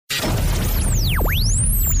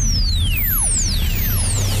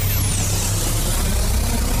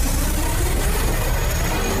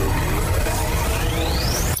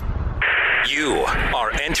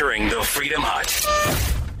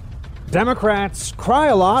Democrats cry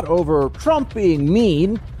a lot over Trump being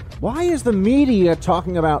mean. Why is the media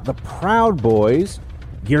talking about the Proud Boys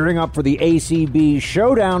gearing up for the ACB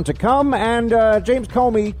showdown to come? And James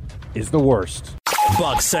Comey is the worst.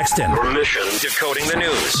 Buck Sexton. Mission: decoding the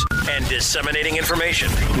news and disseminating information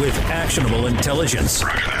with actionable intelligence.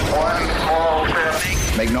 One small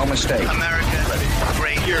step. Make no mistake. America,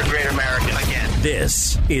 great. You're a great American again.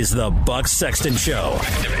 This is the Buck Sexton Show.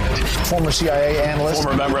 Former CIA analyst.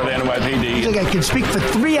 Former member of the NYPD. I think I can speak for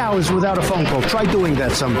 3 hours without a phone call. Try doing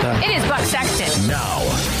that sometime. It is Buck Sexton. Now.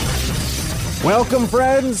 Welcome,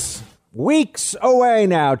 friends. Weeks away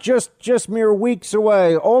now, just mere weeks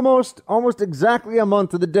away, almost exactly a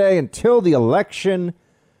month of the day until the election.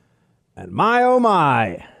 And my, oh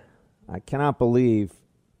my, I cannot believe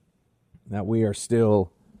that we are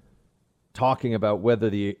still talking about whether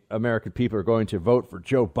the American people are going to vote for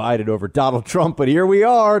Joe Biden over Donald Trump. But here we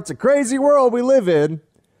are. It's a crazy world we live in.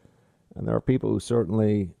 And there are people who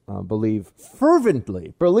certainly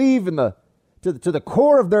fervently believe in to the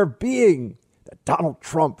core of their being that Donald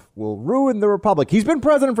Trump will ruin the republic. He's been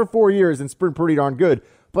president for 4 years and it's been pretty darn good,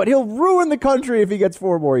 but he'll ruin the country if he gets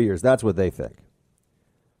 4 more years. That's what they think.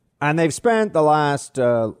 And they've spent the last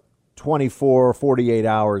 24, 48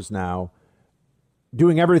 hours now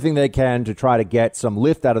doing everything they can to try to get some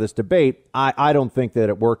lift out of this debate. I don't think that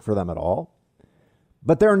it worked for them at all.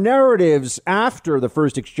 But their narratives after the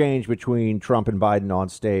first exchange between Trump and Biden on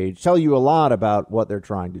stage tell you a lot about what they're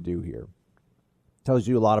trying to do here. Tells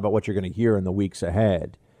you a lot about what you're going to hear in the weeks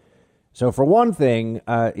ahead. So for one thing,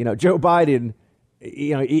 Joe Biden,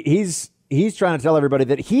 he's trying to tell everybody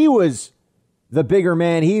that he was the bigger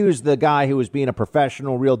man. He was the guy who was being a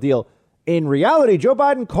professional, real deal. In reality, Joe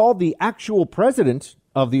Biden called the actual president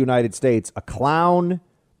of the United States a clown,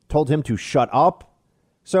 told him to shut up.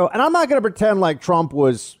 So, and I'm not going to pretend like Trump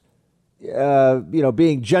was,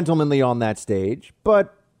 being gentlemanly on that stage.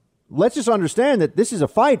 But let's just understand that this is a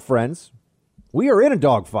fight, friends. We are in a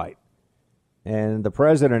dogfight. And the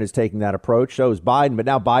president is taking that approach, so is Biden. But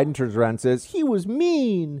now Biden turns around and says, he was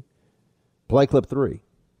mean. Play clip 3.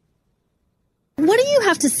 What do you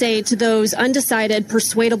have to say to those undecided,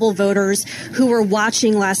 persuadable voters who were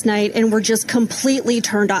watching last night and were just completely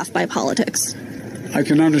turned off by politics? I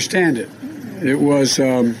can understand it. It was,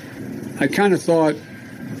 I kind of thought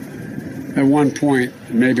at one point,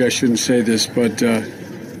 maybe I shouldn't say this, but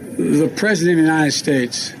the president of the United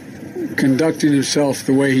States conducting himself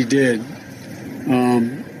the way he did,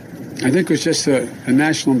 I think was just a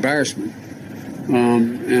national embarrassment.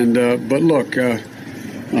 But look,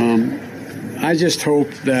 I just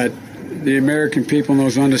hope that the American people and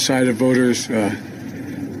those undecided voters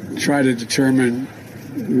try to determine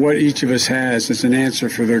what each of us has as an answer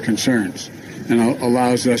for their concerns and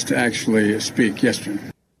allows us to actually speak. Yes, Jim.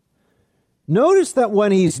 Notice that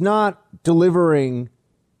when he's not delivering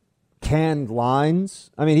canned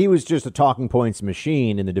lines, I mean, he was just a talking points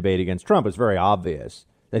machine in the debate against Trump. It's very obvious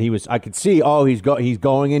that he was. I could see, he's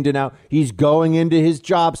going into his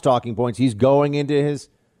jobs talking points. He's going into his.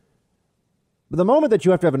 But the moment that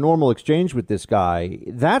you have to have a normal exchange with this guy,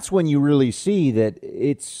 that's when you really see that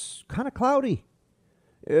it's kind of cloudy.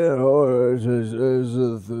 There's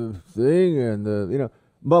the thing and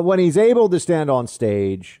But when he's able to stand on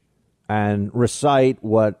stage and recite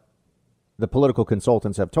what the political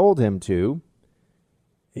consultants have told him to,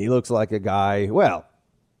 he looks like a guy. Well,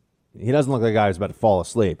 he doesn't look like a guy who's about to fall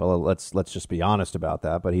asleep. Well, let's just be honest about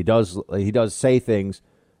that. But he does say things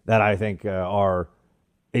that I think are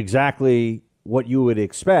exactly what you would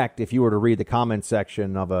expect if you were to read the comment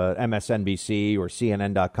section of a MSNBC or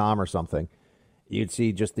CNN.com or something. You'd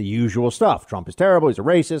see just the usual stuff. Trump is terrible. He's a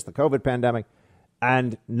racist. The COVID pandemic,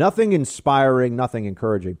 and nothing inspiring, nothing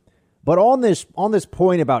encouraging. But on this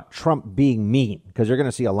point about Trump being mean, because you're going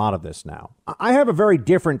to see a lot of this now, I have a very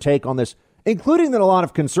different take on this, including than a lot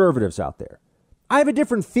of conservatives out there. I have a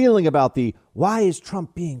different feeling about why is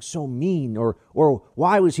Trump being so mean or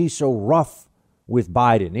why was he so rough with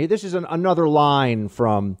Biden? This is another line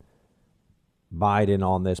from Biden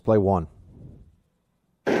on this. Play 1.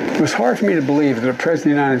 It was hard for me to believe that a president of the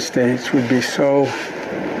United States would be so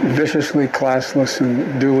viciously classless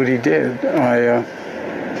and do what he did.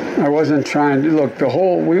 I wasn't trying to look.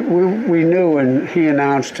 We knew, and he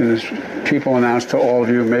announced, and his people announced to all of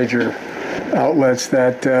you major outlets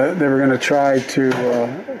that they were going to try to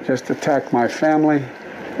just attack my family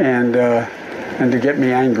and to get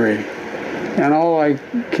me angry. And all I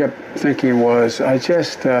kept thinking was, I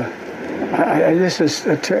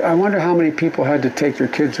wonder how many people had to take their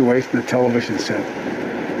kids away from the television set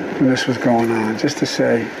when this was going on, just to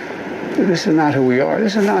say, this is not who we are.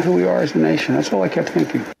 This is not who we are as a nation. That's all I kept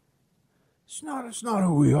thinking. It's not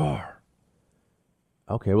who we are.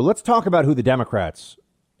 Okay, well, let's talk about who the Democrats,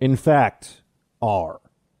 in fact, are.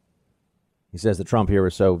 He says that Trump here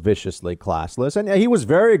is so viciously classless. And he was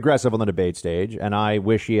very aggressive on the debate stage. And I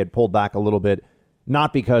wish he had pulled back a little bit,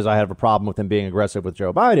 not because I have a problem with him being aggressive with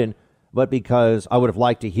Joe Biden, but because I would have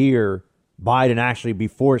liked to hear Biden actually be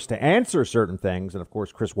forced to answer certain things. And, of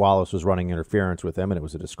course, Chris Wallace was running interference with him, and it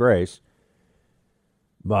was a disgrace.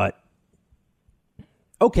 But,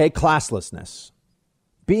 okay, classlessness.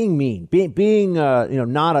 Being mean, being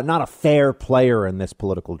not a fair player in this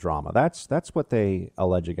political drama. That's what they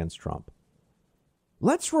allege against Trump.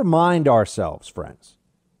 Let's remind ourselves, friends,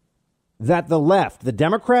 that the left, the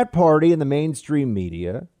Democrat Party and the mainstream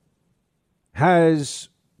media has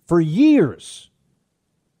for years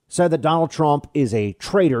said that Donald Trump is a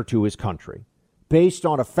traitor to his country based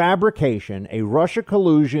on a fabrication, a Russia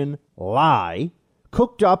collusion lie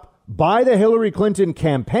cooked up by the Hillary Clinton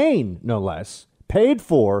campaign, no less, paid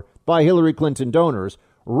for by Hillary Clinton donors,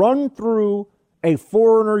 run through a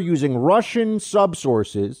foreigner using Russian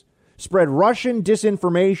subsources, spread Russian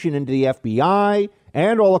disinformation into the FBI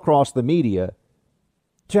and all across the media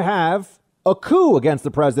to have a coup against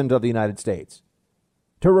the president of the United States,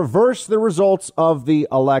 to reverse the results of the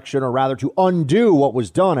election, or rather to undo what was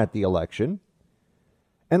done at the election.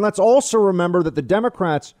 And let's also remember that the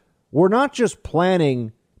Democrats were not just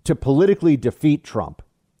planning to politically defeat Trump.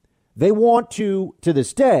 They want to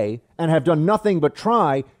this day, and have done nothing but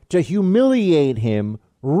try to humiliate him,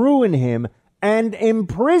 ruin him, and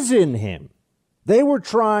imprison him. They were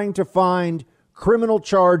trying to find criminal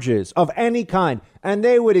charges of any kind, and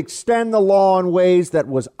they would extend the law in ways that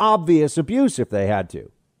was obvious abuse if they had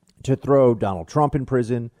to throw Donald Trump in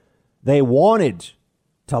prison. They wanted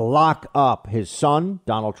to lock up his son,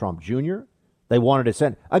 Donald Trump Jr. They wanted to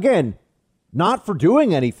send, again, not for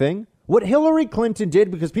doing anything. What Hillary Clinton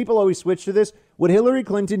did, because people always switch to this, what Hillary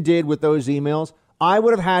Clinton did with those emails, I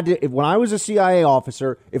would have had to, when I was a CIA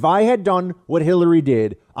officer, if I had done what Hillary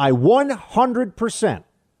did, I 100%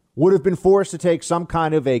 would have been forced to take some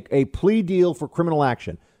kind of a plea deal for criminal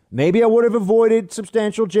action. Maybe I would have avoided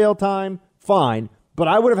substantial jail time, fine, but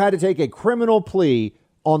I would have had to take a criminal plea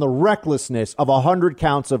on the recklessness of 100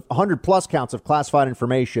 plus counts of classified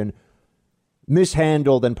information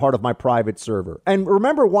mishandled and part of my private server. And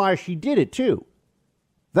remember why she did it, too.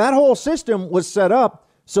 That whole system was set up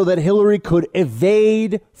so that Hillary could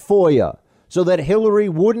evade FOIA, so that Hillary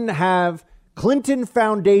wouldn't have Clinton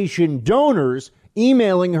Foundation donors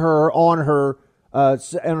emailing her on her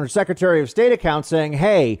Secretary of State account saying,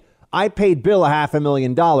 hey, I paid Bill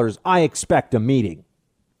 $500,000. I expect a meeting,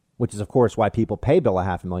 which is, of course, why people pay Bill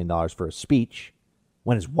 $500,000 for a speech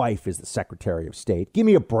when his wife is the Secretary of State. Give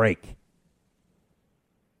me a break.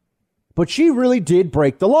 But she really did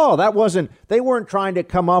break the law. They weren't trying to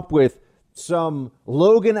come up with some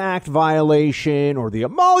Logan Act violation or the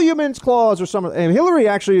Emoluments Clause or something. And Hillary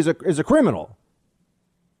actually is a criminal.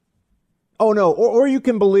 Oh, no. Or you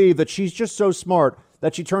can believe that she's just so smart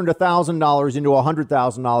that she turned $1,000 into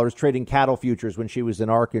 $100,000 trading cattle futures when she was in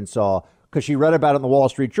Arkansas because she read about it in the Wall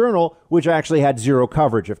Street Journal, which actually had zero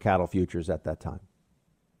coverage of cattle futures at that time.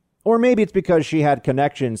 Or maybe it's because she had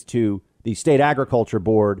connections to the State Agriculture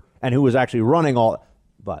Board and who was actually running all.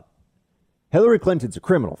 But Hillary Clinton's a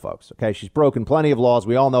criminal, folks. OK, she's broken plenty of laws.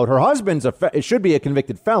 We all know it. Her husband's should be a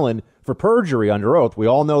convicted felon for perjury under oath. We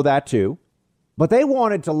all know that, too. But they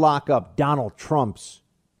wanted to lock up Donald Trump's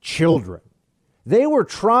children. They were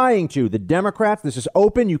trying to, the Democrats, this is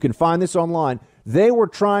open, you can find this online. They were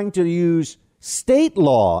trying to use state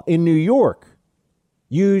law in New York,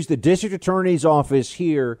 use the district attorney's office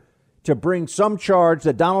here to bring some charge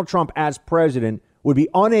that Donald Trump as president would be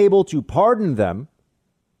unable to pardon them.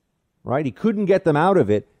 Right. He couldn't get them out of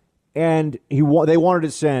it. And they wanted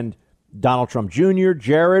to send Donald Trump Jr.,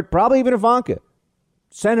 Jared, probably even Ivanka,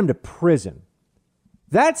 send him to prison.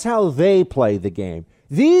 That's how they play the game.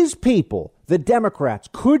 These people, the Democrats,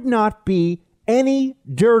 could not be any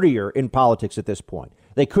dirtier in politics at this point.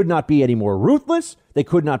 They could not be any more ruthless. They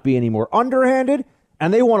could not be any more underhanded.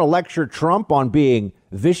 And they want to lecture Trump on being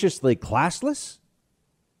viciously classless.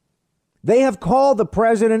 They have called the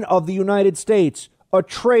president of the United States a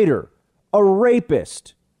traitor, a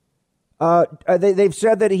rapist. They've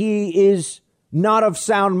said that he is not of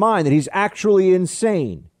sound mind, that he's actually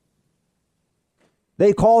insane.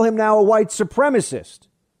 They call him now a white supremacist.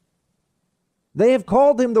 They have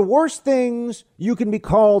called him the worst things you can be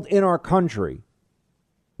called in our country,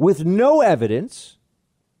 with no evidence,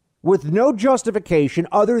 with no justification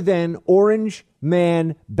other than orange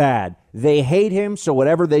man bad. They hate him, so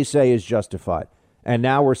whatever they say is justified. And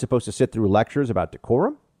now we're supposed to sit through lectures about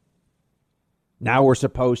decorum? Now we're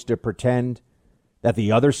supposed to pretend that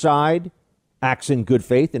the other side acts in good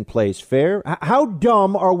faith and plays fair. How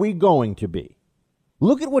dumb are we going to be?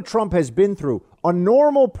 Look at what Trump has been through. A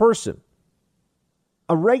normal person,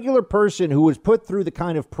 a regular person who was put through the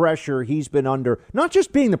kind of pressure he's been under, not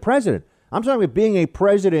just being the president. I'm talking about being a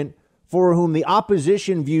president for whom the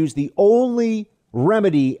opposition views the only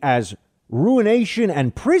remedy as ruination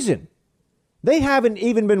and prison. They haven't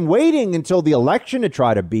even been waiting until the election to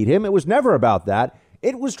try to beat him. It was never about that.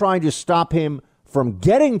 It was trying to stop him from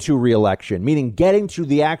getting to re-election, meaning getting to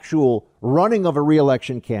the actual running of a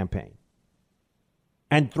re-election campaign,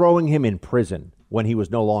 and throwing him in prison when he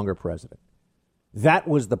was no longer president. That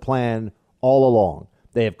was the plan all along.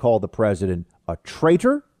 They have called the president a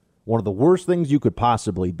traitor, one of the worst things you could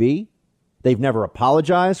possibly be. They've never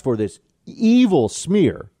apologized for this evil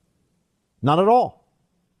smear. Not at all.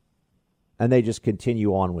 And they just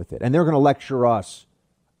continue on with it. And they're going to lecture us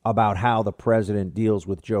about how the president deals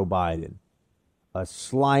with Joe Biden, a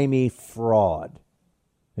slimy fraud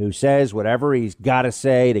who says whatever he's got to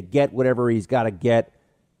say to get whatever he's got to get.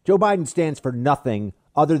 Joe Biden stands for nothing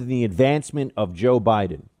other than the advancement of Joe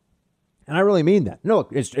Biden. And I really mean that. No,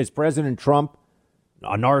 is President Trump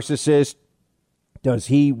a narcissist? Does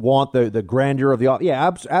he want the grandeur of the office?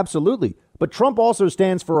 Yeah, absolutely. But Trump also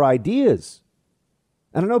stands for ideas.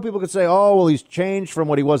 And I know people could say, oh, well, he's changed from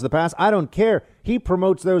what he was in the past. I don't care. He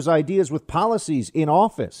promotes those ideas with policies in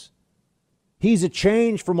office. He's a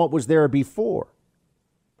change from what was there before.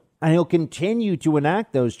 And he'll continue to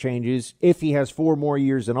enact those changes if he has 4 more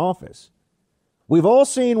years in office. We've all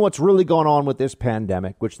seen what's really gone on with this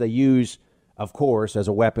pandemic, which they use, of course, as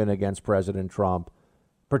a weapon against President Trump,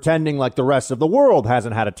 pretending like the rest of the world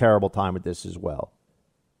hasn't had a terrible time with this as well.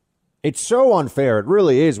 It's so unfair. It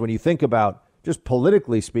really is when you think about, just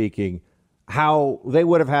politically speaking, how they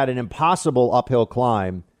would have had an impossible uphill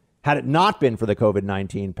climb had it not been for the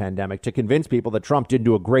COVID-19 pandemic to convince people that Trump didn't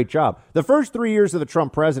do a great job. The first 3 years of the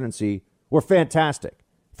Trump presidency were fantastic.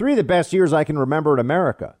 3 of the best years I can remember in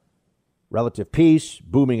America. Relative peace,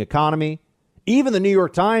 booming economy. Even the New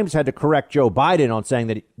York Times had to correct Joe Biden on saying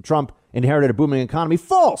that Trump inherited a booming economy.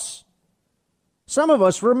 False. Some of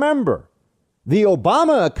us remember the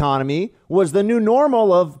Obama economy was the new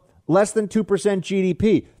normal of less than 2%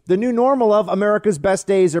 GDP. The new normal of America's best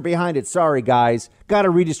days are behind it. Sorry, guys. Got to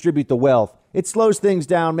redistribute the wealth. It slows things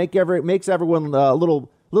down, makes everyone a little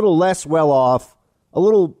less well off, a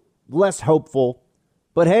little less hopeful.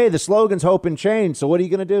 But hey, the slogan's hope and change. So what are you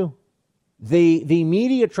going to do? The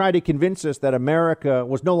media tried to convince us that America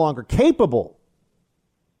was no longer capable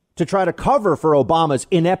to try to cover for Obama's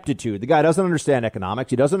ineptitude. The guy doesn't understand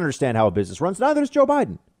economics. He doesn't understand how a business runs. Neither does Joe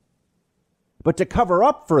Biden. But to cover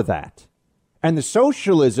up for that and the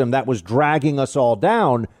socialism that was dragging us all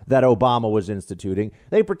down that Obama was instituting,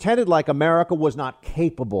 they pretended like America was not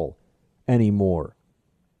capable anymore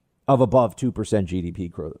of above 2%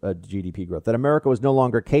 GDP growth, that America was no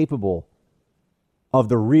longer capable of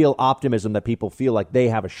the real optimism that people feel like they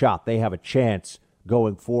have a shot, they have a chance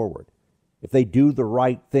going forward. If they do the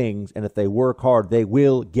right things and if they work hard, they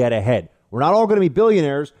will get ahead. We're not all going to be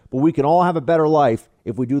billionaires, but we can all have a better life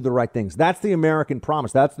if we do the right things. That's the American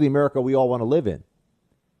promise. That's the America we all want to live in.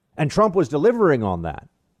 And Trump was delivering on that.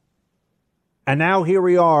 And now here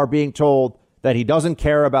we are being told that he doesn't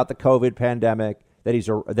care about the COVID pandemic, that he's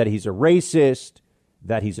a racist,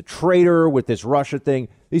 that he's a traitor with this Russia thing.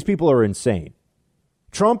 These people are insane.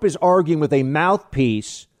 Trump is arguing with a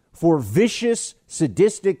mouthpiece for vicious,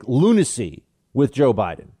 sadistic lunacy with Joe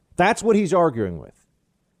Biden. That's what he's arguing with.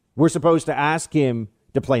 We're supposed to ask him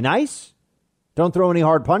to play nice? Don't throw any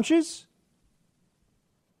hard punches?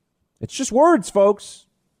 It's just words, folks,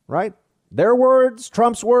 right? Their words,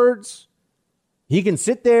 Trump's words. He can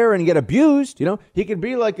sit there and get abused. You know, he can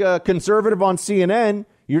be like a conservative on CNN.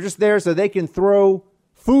 You're just there so they can throw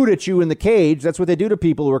food at you in the cage. That's what they do to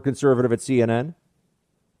people who are conservative at CNN.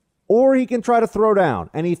 Or he can try to throw down,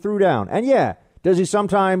 and he threw down. And yeah, does he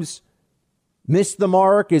sometimes miss the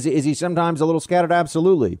mark? Is he sometimes a little scattered?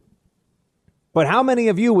 Absolutely. But how many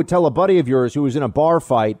of you would tell a buddy of yours who was in a bar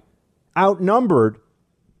fight, outnumbered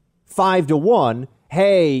 5-1,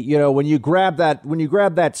 hey, you know, when you grab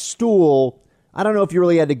that stool, I don't know if you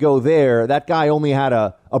really had to go there. That guy only had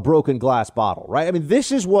a broken glass bottle, right? I mean, this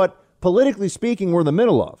is what, politically speaking, we're in the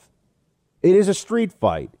middle of. It is a street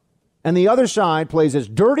fight. And the other side plays as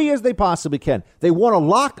dirty as they possibly can. They want to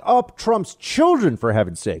lock up Trump's children, for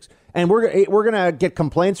heaven's sakes. And we're going to get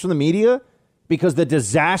complaints from the media because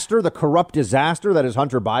the corrupt disaster that is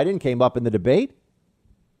Hunter Biden came up in the debate.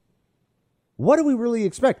 What do we really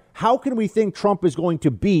expect? How can we think Trump is going to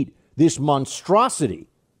beat this monstrosity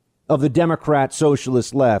of the Democrat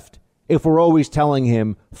socialist left if we're always telling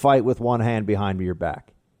him fight with one hand behind your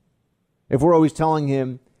back? if we're always telling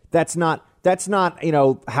him that's not, you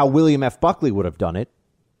know, how William F. Buckley would have done it.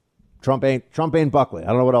 Trump ain't Buckley. I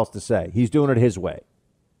don't know what else to say. He's doing it his way.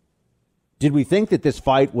 Did we think that this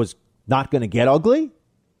fight was not going to get ugly?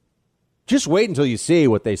 Just wait until you see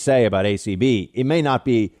what they say about ACB. It may not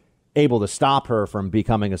be able to stop her from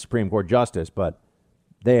becoming a Supreme Court justice, but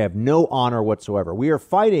they have no honor whatsoever. We are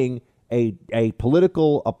fighting a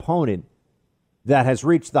political opponent that has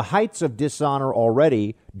reached the heights of dishonor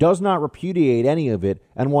already, does not repudiate any of it,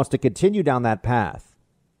 and wants to continue down that path.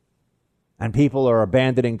 And people are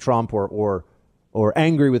abandoning Trump or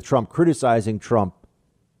angry with Trump, criticizing Trump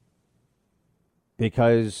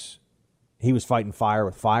because he was fighting fire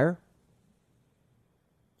with fire.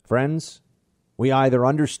 Friends, we either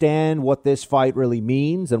understand what this fight really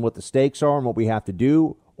means and what the stakes are and what we have to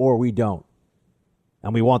do, or we don't.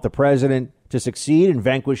 And we want the president to succeed in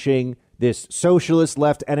vanquishing this socialist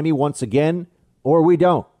left enemy once again, or we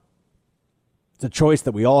don't. It's a choice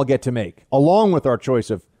that we all get to make, along with our choice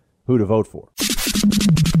of who to vote for.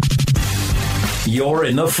 You're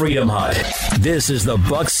in the Freedom Hut. This is the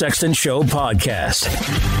Buck Sexton Show podcast.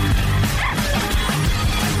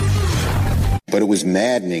 But it was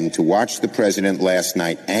maddening to watch the president last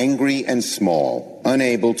night, angry and small,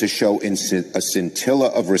 unable to show a scintilla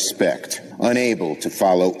of respect, unable to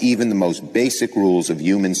follow even the most basic rules of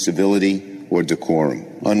human civility or decorum,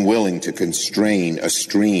 unwilling to constrain a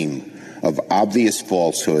stream of obvious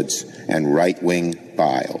falsehoods and right-wing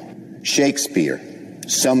bile. Shakespeare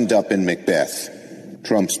summed up in Macbeth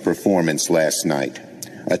Trump's performance last night,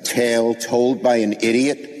 a tale told by an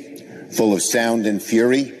idiot, full of sound and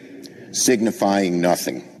fury, signifying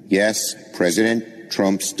nothing. Yes, President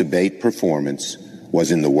Trump's debate performance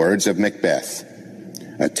was, in the words of Macbeth,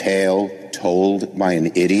 a tale told by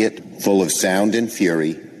an idiot, full of sound and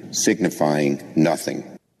fury, signifying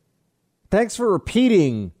nothing. Thanks for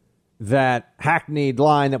repeating that hackneyed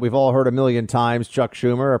line that we've all heard a million times, Chuck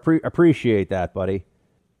Schumer. Appreciate that, buddy.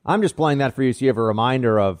 I'm just playing that for you so you have a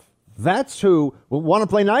reminder of that's who. Want to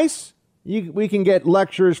play nice? We can get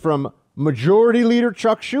lectures from Majority Leader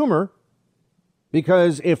Chuck Schumer.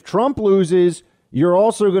 Because if Trump loses, you're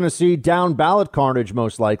also going to see down ballot carnage,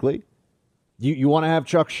 most likely. You want to have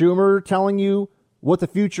Chuck Schumer telling you what the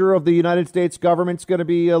future of the United States government's going to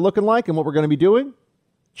be looking like and what we're going to be doing?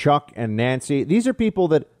 Chuck and Nancy, these are people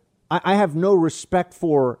that I have no respect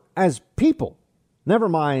for as people. Never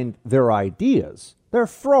mind their ideas. They're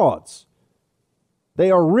frauds.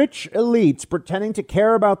 They are rich elites pretending to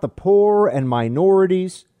care about the poor and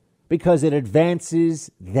minorities because it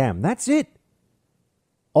advances them. That's it.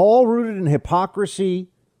 All rooted in hypocrisy,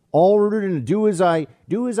 all rooted in do as I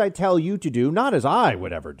tell you to do, not as I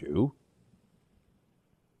would ever do.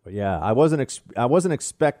 But yeah, I wasn't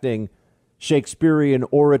expecting Shakespearean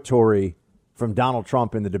oratory from Donald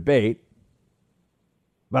Trump in the debate,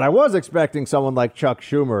 but I was expecting someone like Chuck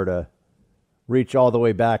Schumer to reach all the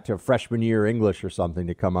way back to freshman year English or something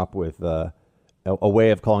to come up with a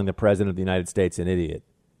way of calling the president of the United States an idiot.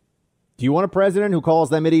 Do you want a president who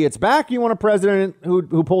calls them idiots back? You want a president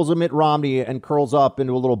who pulls a Mitt Romney and curls up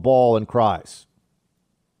into a little ball and cries?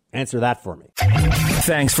 Answer that for me.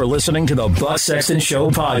 Thanks for listening to the Buck Sexton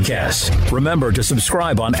Show podcast. Remember to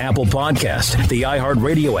subscribe on Apple Podcast, the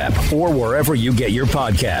iHeartRadio app, or wherever you get your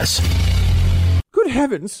podcasts. Good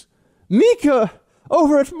heavens. Mika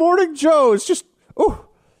over at Morning Joe is just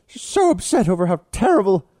so upset over how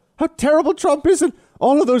terrible Trump is, and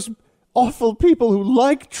all of those awful people who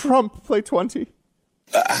like Trump play 20.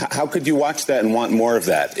 How could you watch that and want more of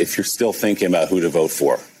that if you're still thinking about who to vote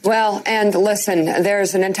for? Well, and listen,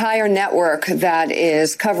 there's an entire network that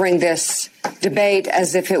is covering this debate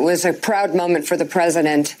as if it was a proud moment for the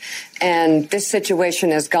president. And this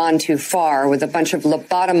situation has gone too far with a bunch of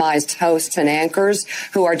lobotomized hosts and anchors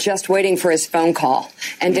who are just waiting for his phone call.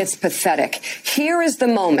 And it's pathetic. Here is the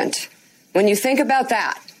moment when you think about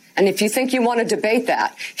that. And if you think you want to debate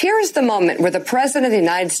that, here is the moment where the president of the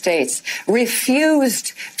United States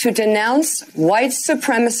refused to denounce white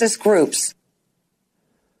supremacist groups.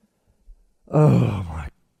 Oh, my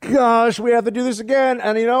gosh, we have to do this again.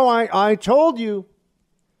 And, you know, I told you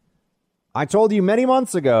many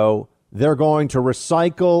months ago, they're going to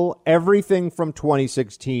recycle everything from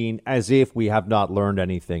 2016 as if we have not learned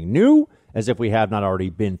anything new, as if we have not already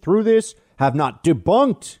been through this, have not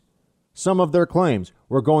debunked some of their claims.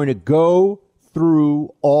 We're going to go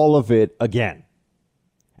through all of it again.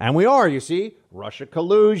 And we are, you see, Russia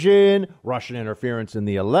collusion, Russian interference in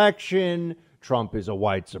the election, Trump is a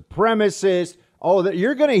white supremacist. Oh,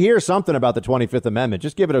 you're going to hear something about the 25th Amendment.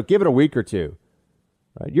 Just give it a week or two.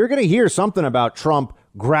 Right? You're going to hear something about Trump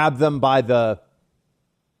grab them by the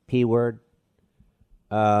P word.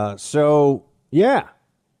 So, yeah,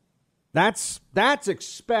 that's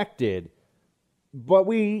expected. But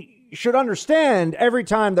we should understand every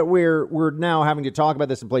time that we're now having to talk about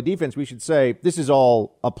this and play defense, we should say this is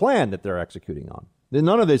all a plan that they're executing on.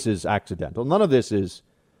 None of this is accidental. None of this is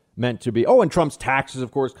meant to be. Oh, and Trump's taxes,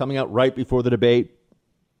 of course, coming out right before the debate.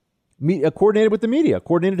 Coordinated with the media,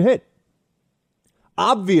 coordinated hit.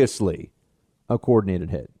 Obviously, a coordinated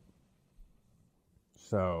hit.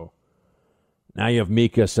 So now you have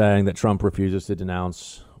Mika saying that Trump refuses to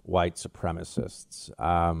denounce white supremacists.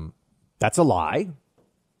 That's a lie.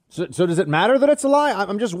 So does it matter that it's a lie?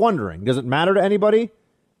 I'm just wondering. Does it matter to anybody?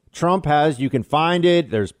 Trump has, you can find it.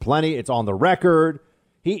 There's plenty. It's on the record.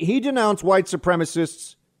 He denounced white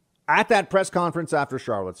supremacists at that press conference after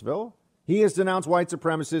Charlottesville. He has denounced white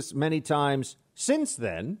supremacists many times since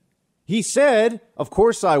then. He said, of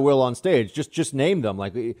course I will on stage. Just name them.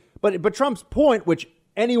 But Trump's point, which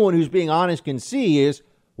anyone who's being honest can see, is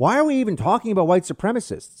why are we even talking about white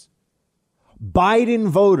supremacists? Biden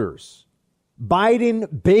voters,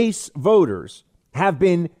 Biden base voters have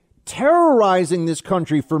been terrorizing this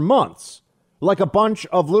country for months like a bunch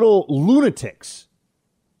of little lunatics,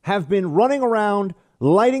 have been running around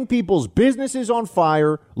lighting people's businesses on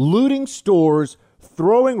fire, looting stores,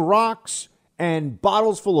 throwing rocks and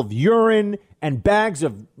bottles full of urine and bags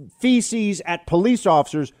of feces at police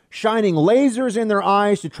officers, shining lasers in their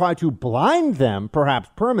eyes to try to blind them, perhaps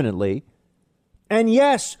permanently. And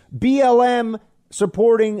yes, BLM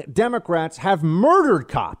supporting Democrats have murdered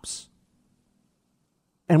cops.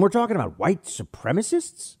 And we're talking about white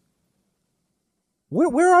supremacists?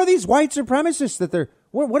 Where are these white supremacists that they're...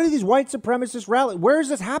 What are these white supremacist rallies? Where is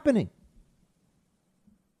this happening?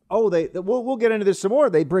 Oh, we'll get into this some more.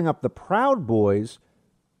 They bring up the Proud Boys.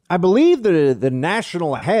 I believe the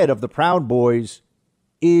national head of the Proud Boys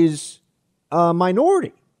is a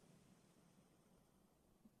minority.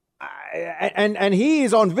 And he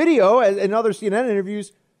is on video in other CNN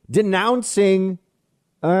interviews denouncing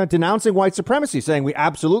white supremacy, saying we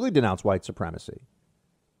absolutely denounce white supremacy.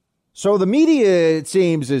 So the media, it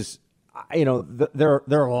seems, is,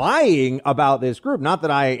 they're lying about this group. Not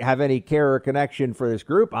that I have any care or connection for this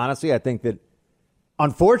group. Honestly, I think that,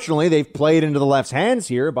 unfortunately, they've played into the left's hands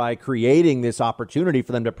here by creating this opportunity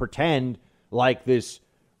for them to pretend like this.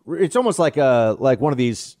 It's almost like one of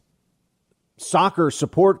these soccer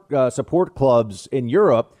support clubs in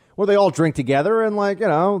Europe where they all drink together and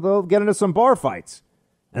they'll get into some bar fights,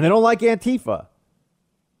 and they don't like Antifa.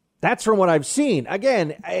 That's from what I've seen.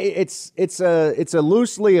 Again, it's a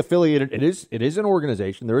loosely affiliated. It is an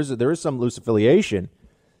organization. There is some loose affiliation,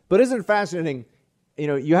 but isn't it fascinating?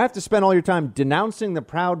 You have to spend all your time denouncing the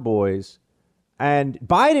Proud Boys, and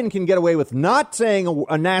Biden can get away with not saying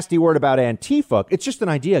a nasty word about Antifa. It's just an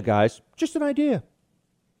idea, guys. Just an idea.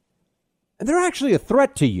 And they're actually a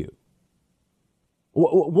threat to you.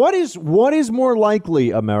 What is more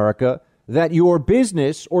likely, America, that your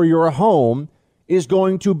business or your home is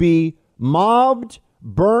going to be mobbed,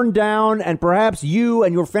 burned down, and perhaps you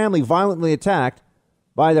and your family violently attacked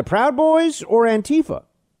by the Proud Boys or Antifa?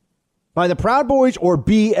 By the Proud Boys or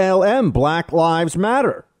BLM, Black Lives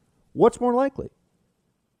Matter? What's more likely?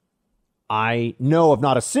 I know of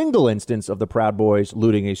not a single instance of the Proud Boys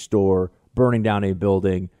looting a store, burning down a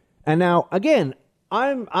building. And now, again,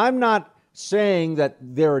 I'm not saying that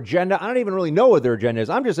their agenda, I don't even really know what their agenda is.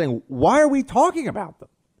 I'm just saying, why are we talking about them?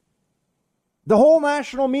 The whole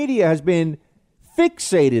national media has been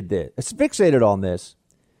fixated on this.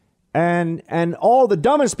 And all the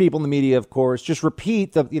dumbest people in the media, of course, just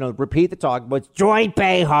repeat the talk. But Joy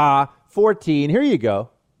Behar, 14. Here you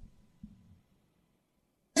go.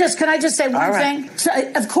 Can I just say one thing? So,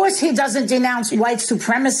 of course, he doesn't denounce white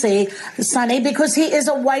supremacy, Sonny, because he is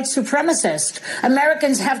a white supremacist.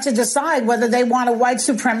 Americans have to decide whether they want a white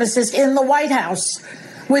supremacist in the White House.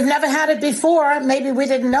 We've never had it before. Maybe we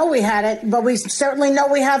didn't know we had it, but we certainly know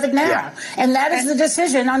we have it now. Yeah. And that is the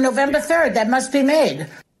decision on November 3rd that must be made.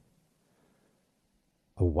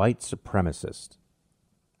 A white supremacist.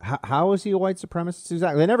 How is he a white supremacist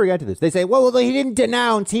exactly? They never get to this. They say, well, he didn't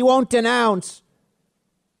denounce. He won't denounce.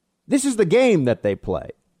 This is the game that they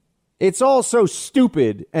play. It's all so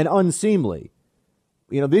stupid and unseemly.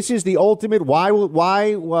 This is the ultimate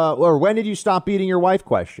or when did you stop beating your wife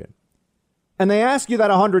question. And they ask you that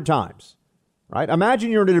 100 times, right?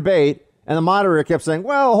 Imagine you're in a debate and the moderator kept saying,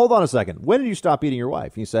 well, hold on a second. When did you stop beating your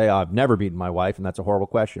wife? And you say, I've never beaten my wife, and that's a horrible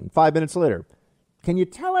question. 5 minutes later, can you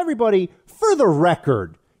tell everybody, for the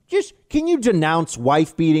record, can you denounce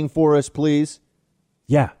wife beating for us, please?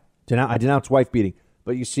 Yeah, I denounce wife beating.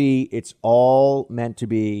 But you see, it's all meant to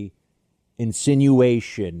be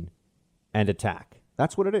insinuation and attack.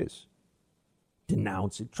 That's what it is.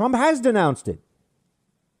 denounce it. Trump has denounced it.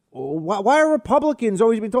 Why are Republicans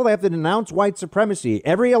always being told they have to denounce white supremacy?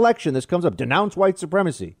 Every election this comes up, denounce white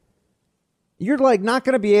supremacy. You're like not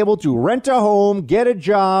going to be able to rent a home, get a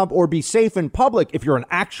job, or be safe in public if you're an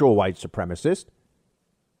actual white supremacist.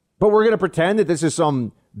 But we're going to pretend that this is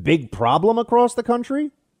some big problem across the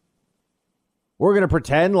country. We're going to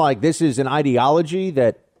pretend like this is an ideology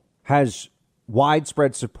that has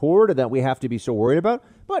widespread support and that we have to be so worried about.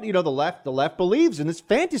 But, you know, the left believes in this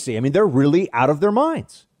fantasy. I mean, they're really out of their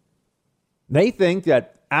minds. They think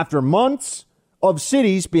that after months of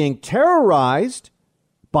cities being terrorized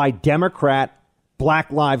by Democrat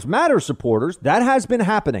Black Lives Matter supporters, that has been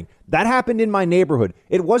happening. That happened in my neighborhood.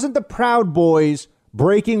 It wasn't the Proud Boys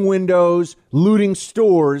breaking windows, looting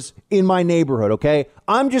stores in my neighborhood, okay?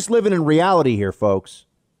 I'm just living in reality here, folks.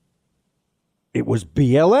 It was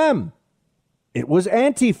BLM. It was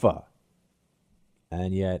Antifa.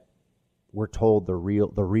 And yet we're told the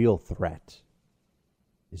real threat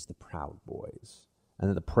is the Proud Boys. And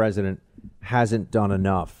that the president hasn't done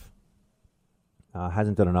enough.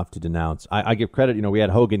 To denounce. I give credit, you know, we had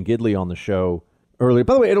Hogan Gidley on the show earlier.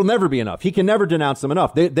 By the way, it'll never be enough. He can never denounce them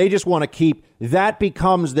enough. They just want to keep, that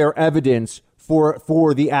becomes their evidence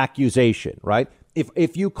for the accusation, right?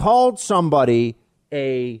 If you called somebody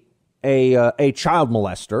a child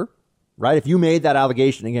molester, right? If you made that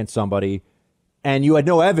allegation against somebody and you had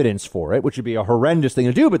no evidence for it, which would be a horrendous thing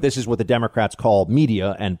to do, but this is what the Democrats call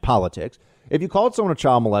media and politics. If you called someone a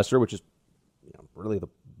child molester, which is, you know, really the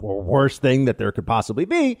worst thing that there could possibly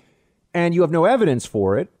be, and you have no evidence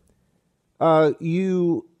for it,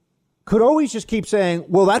 you could always just keep saying,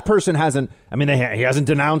 well, that person hasn't, I mean, he hasn't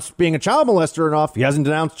denounced being a child molester enough. He hasn't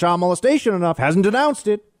denounced child molestation enough, hasn't denounced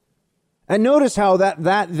it. And notice how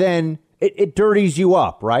that then it dirties you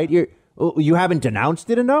up, right? You haven't denounced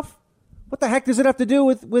it enough. What the heck does it have to do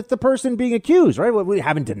with the person being accused, right? We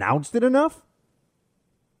haven't denounced it enough.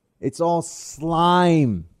 It's all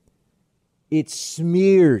slime. It's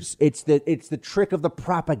smears. It's the trick of the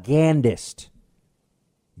propagandist.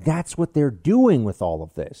 That's what they're doing with all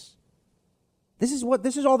of this. This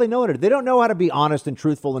is all they know. They don't know how to be honest and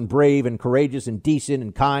truthful and brave and courageous and decent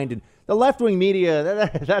and kind. And the left-wing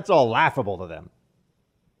media, that's all laughable to them.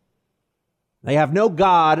 They have no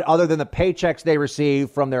God other than the paychecks they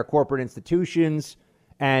receive from their corporate institutions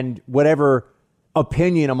and whatever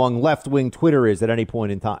opinion among left-wing Twitter is at any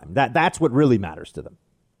point in time. That's what really matters to them.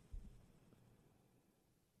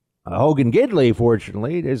 Hogan Gidley,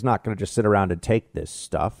 fortunately, is not going to just sit around and take this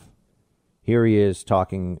stuff. Here he is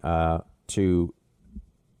talking to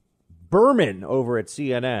Berman over at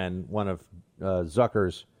CNN, one of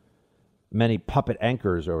Zucker's many puppet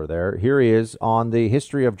anchors over there. Here he is on the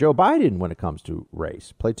history of Joe Biden when it comes to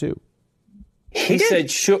race. Play 2. He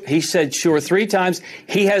said sure 3 times.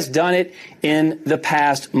 He has done it in the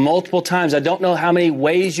past multiple times. I don't know how many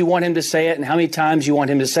ways you want him to say it and how many times you want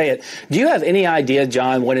him to say it. Do you have any idea,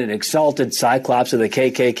 John, what an exalted cyclops of the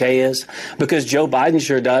KKK is? Because Joe Biden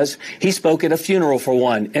sure does. He spoke at a funeral for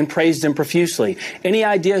one and praised him profusely. Any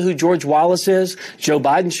idea who George Wallace is? Joe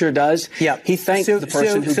Biden sure does. Yeah. He thanked the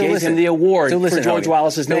person who gave him the award for George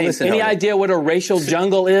Wallace's name. Any idea what a racial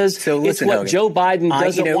jungle is? It's what Joe Biden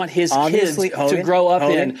doesn't want his kids to grow up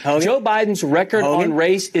in. Joe Biden's record on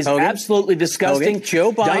race is absolutely disgusting.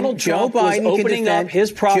 Donald Trump was opening up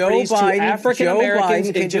his properties to African Americans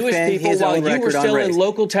and Jewish people while you were still in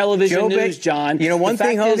local television news, John. You know, one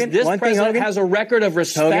thing, Hogan, this president has a record of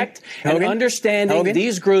respect and understanding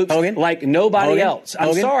these groups like nobody else.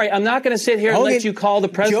 I'm sorry, I'm not going to sit here and let you call the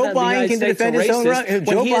president of the United States a racist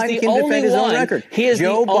when he is the only one. He is the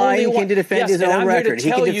only one. Yes, and I'm here to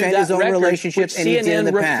tell you that record which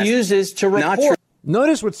CNN refuses to report.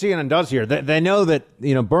 Notice what CNN does here. They know that,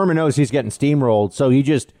 you know, Berman knows he's getting steamrolled, so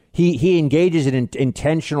he engages in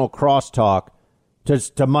intentional crosstalk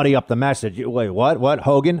to muddy up the message. Wait, what?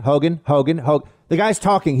 Hogan. The guy's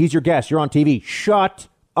talking. He's your guest. You're on TV. Shut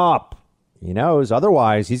up. He knows.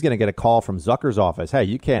 Otherwise, he's going to get a call from Zucker's office. Hey,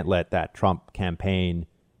 you can't let that Trump campaign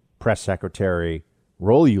press secretary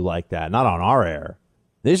roll you like that. Not on our air.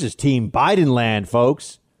 This is Team Biden land,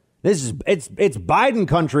 folks. It's Biden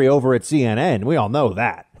country over at CNN. We all know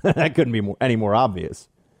that. That couldn't be any more obvious.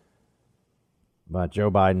 But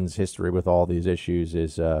Joe Biden's history with all these issues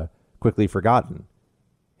is quickly forgotten.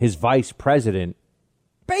 His vice president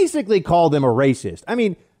basically called him a racist. I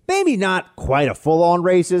mean, maybe not quite a full-on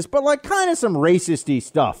racist, but like kind of some racist-y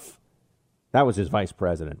stuff. That was his vice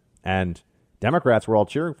president. And Democrats were all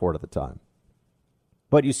cheering for it at the time.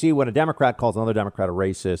 But you see, when a Democrat calls another Democrat a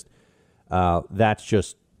racist, that's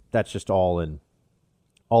just all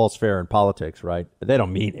is fair in politics, right? They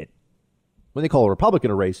don't mean it. When they call a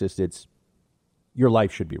Republican a racist, it's your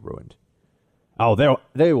life should be ruined. Oh,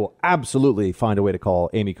 they will absolutely find a way to call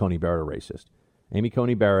Amy Coney Barrett a racist. Amy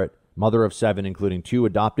Coney Barrett, mother of 7, including 2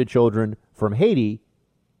 adopted children from Haiti,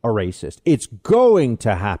 a racist. It's going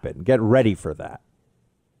to happen. Get ready for that.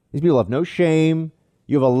 These people have no shame.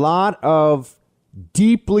 You have a lot of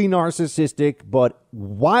deeply narcissistic but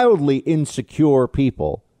wildly insecure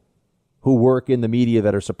people who work in the media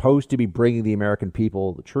that are supposed to be bringing the American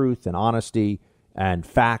people the truth and honesty and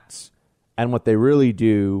facts. And what they really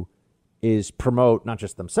do is promote, not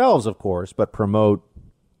just themselves, of course, but promote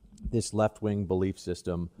this left-wing belief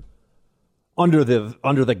system under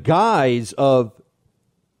the guise of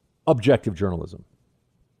objective journalism.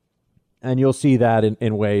 And you'll see that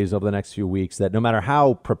in ways over the next few weeks that no matter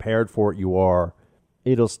how prepared for it you are,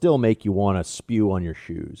 it'll still make you want to spew on your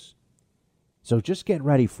shoes. So just get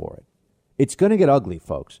ready for it. It's going to get ugly,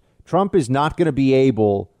 folks. Trump is not going to be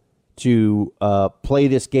able to play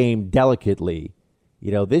this game delicately.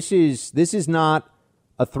 You know, this is not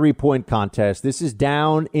a 3-point contest. This is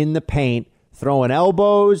down in the paint, throwing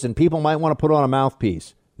elbows, and people might want to put on a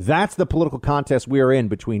mouthpiece. That's the political contest we are in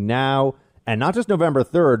between now and not just November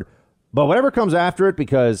 3rd, but whatever comes after it,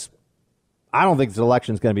 because I don't think this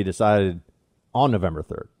election is going to be decided on November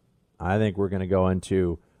 3rd. I think we're going to go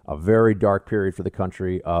into a very dark period for the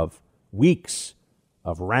country of weeks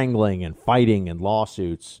of wrangling and fighting and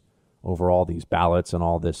lawsuits over all these ballots and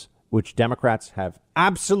all this, which Democrats have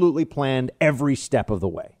absolutely planned every step of the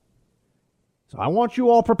way. So I want you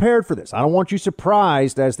all prepared for this. I don't want you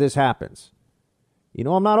surprised as this happens. You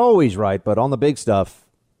know, I'm not always right, but on the big stuff,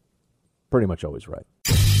 pretty much always right.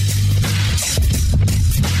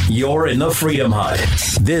 You're in the Freedom Hut.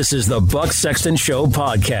 This is the Buck Sexton Show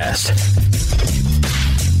podcast.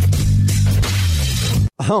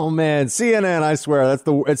 Oh, man, CNN, I swear,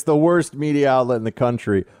 it's the worst media outlet in the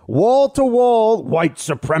country. Wall-to-wall white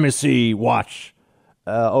supremacy watch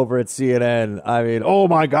over at CNN. I mean, oh,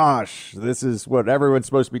 my gosh, this is what everyone's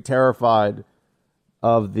supposed to be terrified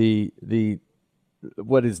of, the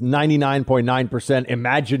what is 99.9%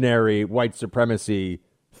 imaginary white supremacy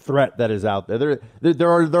threat that is out there.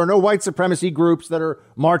 There are no white supremacy groups that are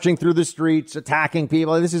marching through the streets, attacking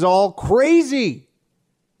people. This is all crazy.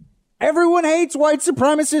 Everyone hates white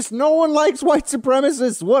supremacists. No one likes white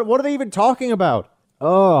supremacists. What are they even talking about?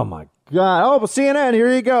 Oh, my God. Oh, but CNN,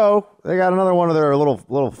 here you go. They got another one of their little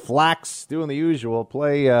flacks doing the usual.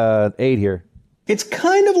 Play 8 here. It's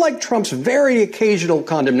kind of like Trump's very occasional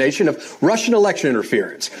condemnation of Russian election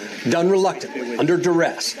interference, done reluctantly, under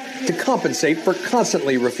duress, to compensate for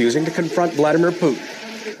constantly refusing to confront Vladimir Putin.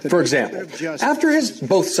 For example, after his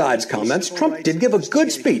both sides comments, Trump did give a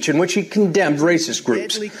good speech in which he condemned racist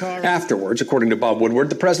groups. Afterwards, according to Bob Woodward,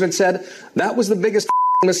 the president said, "That was the biggest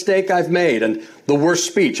mistake I've made and the worst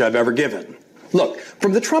speech I've ever given." Look,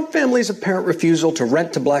 from the Trump family's apparent refusal to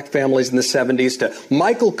rent to black families in the 70s to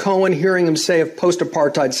Michael Cohen hearing him say of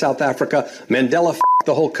post-apartheid South Africa, Mandela f***ed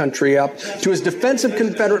the whole country up, to his defense of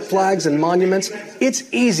Confederate flags and monuments, it's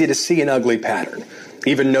easy to see an ugly pattern.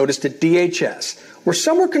 Even noticed at DHS, where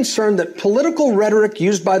some were concerned that political rhetoric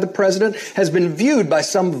used by the president has been viewed by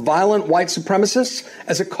some violent white supremacists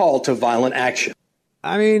as a call to violent action.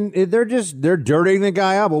 I mean, they're dirtying the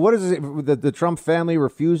guy up. Well, what is it? The Trump family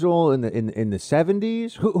refusal in the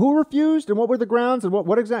 70s? Who refused, and what were the grounds, and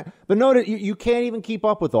what exactly? But note, you can't even keep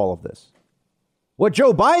up with all of this. What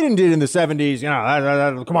Joe Biden did in the 70s,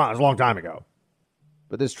 come on, it's a long time ago.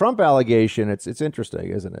 But this Trump allegation, it's interesting,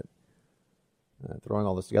 isn't it? Throwing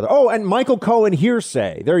all this together. Oh, and Michael Cohen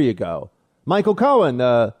hearsay. There you go. Michael Cohen,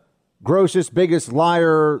 the grossest, biggest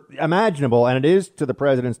liar imaginable. And it is to the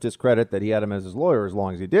president's discredit that he had him as his lawyer as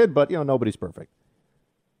long as he did. But, nobody's perfect.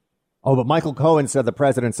 Oh, but Michael Cohen said the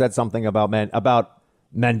president said something about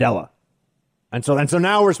Mandela. And so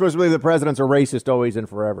now we're supposed to believe the president's a racist always and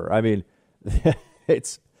forever. I mean,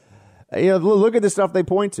 it's, look at the stuff they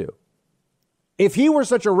point to. If he were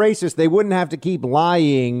such a racist, they wouldn't have to keep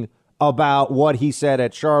lying about what he said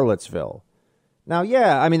at Charlottesville. Now,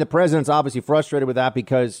 yeah, I mean, the president's obviously frustrated with that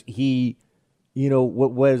because he,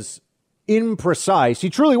 was imprecise. He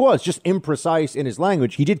truly was just imprecise in his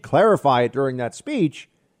language. He did clarify it during that speech,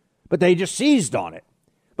 but they just seized on it.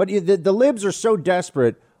 But the libs are so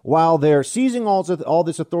desperate while they're seizing all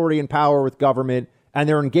this authority and power with government, and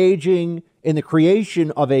they're engaging in the creation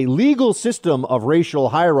of a legal system of racial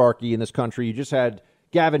hierarchy in this country. You just had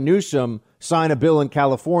Gavin Newsom sign a bill in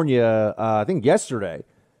California, I think yesterday,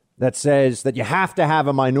 that says that you have to have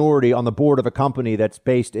a minority on the board of a company that's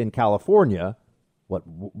based in California.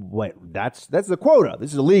 What? That's the quota.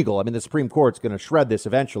 This is illegal. I mean, the Supreme Court's going to shred this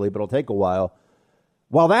eventually, but it'll take a while.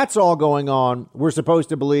 While that's all going on, we're supposed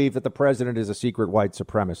to believe that the president is a secret white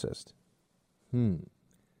supremacist.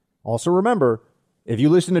 Also remember, if you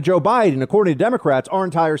listen to Joe Biden, according to Democrats, our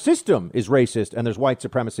entire system is racist and there's white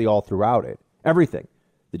supremacy all throughout it. Everything.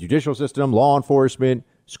 The judicial system, law enforcement,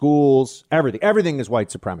 schools, everything. Everything is white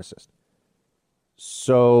supremacist.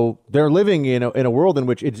 So they're living in a world in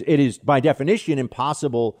which it is, by definition,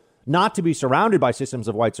 impossible not to be surrounded by systems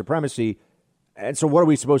of white supremacy. And so what are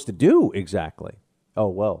we supposed to do exactly? Oh,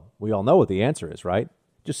 well, we all know what the answer is, right?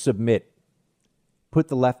 Just submit. Put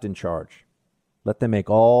the left in charge. Let them make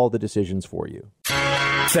all the decisions for you.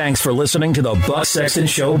 Thanks for listening to the Buck Sexton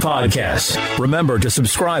Show podcast. Remember to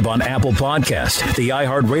subscribe on Apple Podcasts, the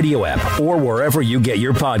iHeartRadio app, or wherever you get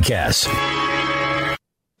your podcasts.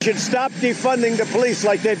 Should stop defunding the police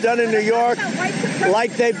like they've done in New York,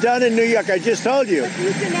 like they've done in New York. I just told you. But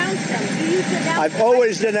you denounced them. I've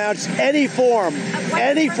always denounced any form of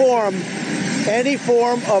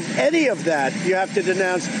any of that. You have to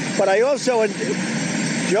denounce. But I also,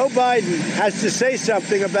 Joe Biden has to say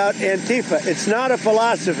something about Antifa. It's not a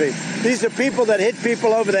philosophy. These are people that hit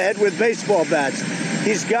people over the head with baseball bats.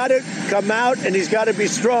 He's got to come out and he's got to be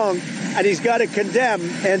strong. And he's got to condemn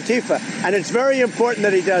Antifa. And it's very important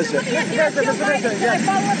that he does it.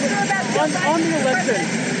 On the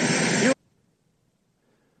election.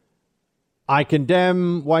 I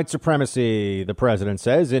condemn white supremacy, the president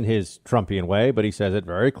says in his Trumpian way, but he says it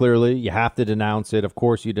very clearly. You have to denounce it. Of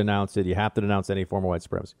course you denounce it. You have to denounce any form of white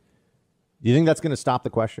supremacy. Do you think that's going to stop the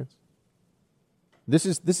questions? This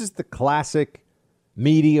is the classic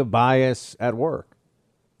media bias at work.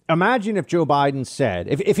 Imagine if Joe Biden said,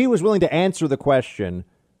 if he was willing to answer the question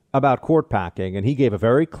about court packing, and he gave a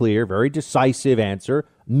very clear, very decisive answer,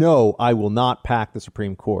 no, I will not pack the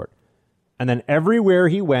Supreme Court. And then everywhere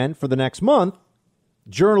he went for the next month,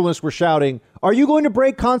 journalists were shouting, are you going to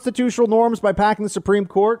break constitutional norms by packing the Supreme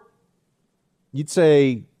Court? You'd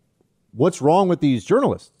say, what's wrong with these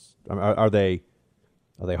journalists? Are they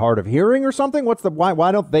hard of hearing or something?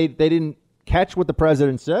 Why don't they didn't catch what the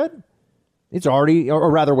president said? It's already,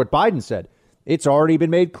 or rather what Biden said, it's already been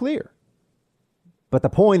made clear. But the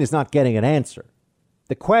point is not getting an answer.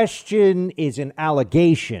 The question is an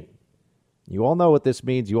allegation. You all know what this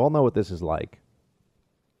means. You all know what this is like.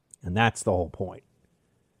 And that's the whole point.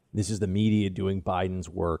 This is the media doing Biden's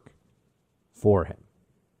work for him,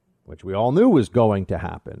 which we all knew was going to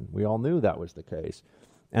happen. We all knew that was the case.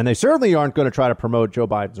 And they certainly aren't going to try to promote Joe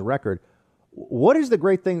Biden's record. What is the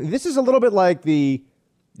great thing? This is a little bit like the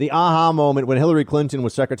aha moment when Hillary Clinton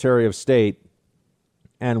was Secretary of State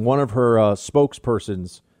and one of her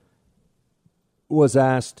spokespersons was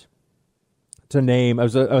asked to name, I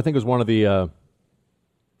think it was one of the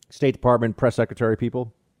State Department press secretary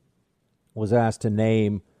people, was asked to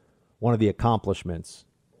name one of the accomplishments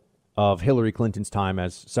of Hillary Clinton's time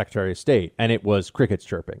as Secretary of State. And it was crickets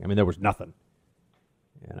chirping. I mean, there was nothing.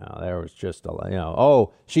 There was just,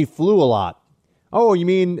 oh, she flew a lot. Oh, you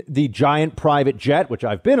mean the giant private jet, which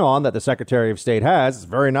I've been on, that the Secretary of State has? It's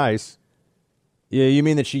very nice. Yeah, you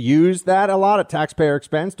mean that she used that a lot at taxpayer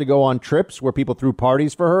expense to go on trips where people threw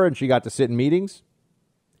parties for her and she got to sit in meetings?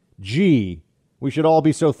 Gee, we should all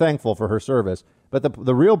be so thankful for her service. But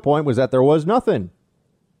the real point was that there was nothing.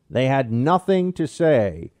 They had nothing to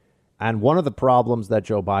say. And one of the problems that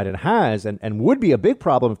Joe Biden has, and would be a big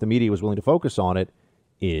problem if the media was willing to focus on it,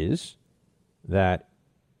 is that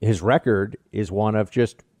his record is one of Joe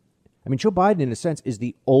Biden, in a sense, is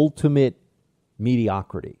the ultimate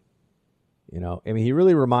mediocrity. He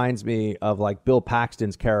really reminds me of like Bill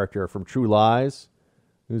Paxton's character from True Lies,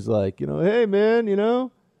 who's like, hey, man,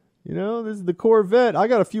 this is the Corvette. I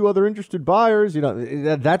got a few other interested buyers.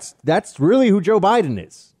 That's really who Joe Biden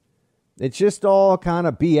is. It's just all kind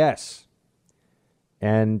of BS.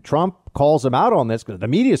 And Trump calls him out on this because the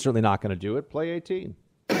media is certainly not going to do it. Play 18.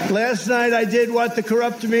 Last night I did what the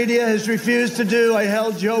corrupt media has refused to do. I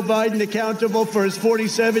held Joe Biden accountable for his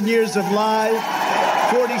 47 years of lies,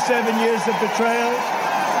 47 years of betrayal,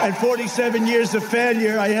 and 47 years of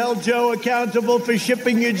failure. I held Joe accountable for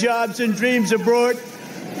shipping your jobs and dreams abroad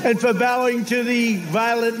and for bowing to the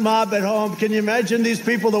violent mob at home. Can you imagine these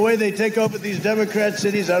people, the way they take over these Democrat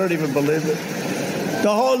cities? I don't even believe it.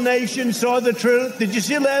 The whole nation saw the truth. Did you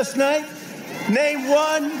see last night? Name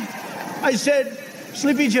one. I said,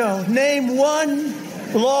 Sleepy Joe, name one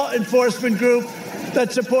law enforcement group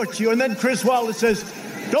that supports you. And then Chris Wallace says,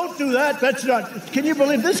 don't do that. That's not. Can you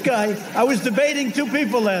believe this guy? I was debating two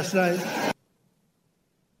people last night.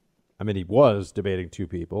 I mean, he was debating two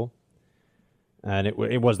people. And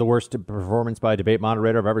it was the worst performance by a debate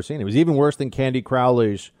moderator I've ever seen. It was even worse than Candy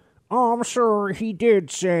Crowley's. I'm sorry, he did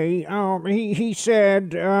say, he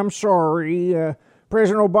said, I'm sorry,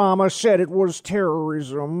 President Obama said it was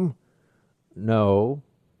terrorism. No,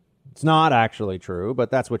 It's not actually true, but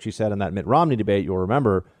that's what she said in that Mitt Romney debate. You'll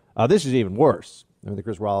remember this is even worse. I mean, the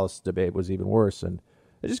Chris Wallace debate was even worse. And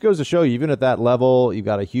it just goes to show you, even at that level, you've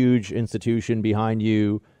got a huge institution behind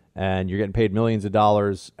you and you're getting paid millions of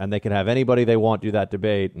dollars and they can have anybody they want do that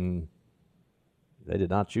debate. And they did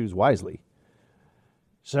not choose wisely.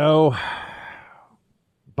 So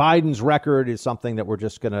Biden's record is something that we're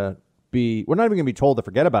not even going to be told to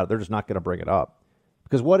forget about it. They're just not going to bring it up.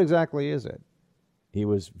 Because what exactly is it? He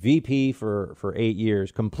was VP for 8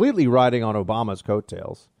 years, completely riding on Obama's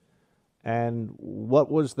coattails. And what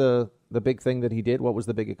was the big thing that he did? What was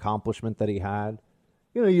the big accomplishment that he had?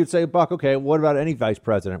 You know, you'd say, Buck, okay, what about any vice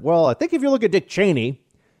president? Well, I think if you look at Dick Cheney,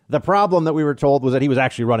 the problem that we were told was that he was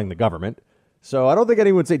actually running the government. So I don't think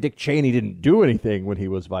anyone would say Dick Cheney didn't do anything when he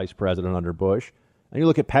was vice president under Bush. And you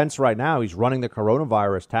look at Pence right now, he's running the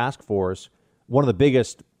coronavirus task force. One of the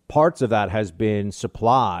biggest parts of that has been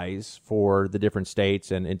supplies for the different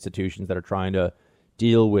states and institutions that are trying to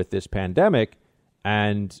deal with this pandemic.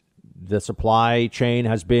 And the supply chain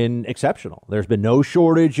has been exceptional. There's been no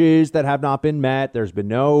shortages that have not been met. There's been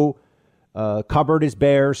no cupboard is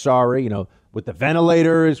bare. Sorry, with the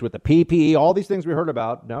ventilators, with the PPE, all these things we heard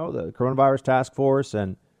about. No, the coronavirus task force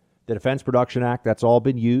and the Defense Production Act, that's all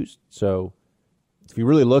been used. So if you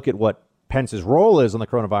really look at what Pence's role is on the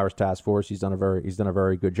coronavirus task force, he's done a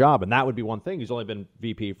very good job. And that would be one thing. He's only been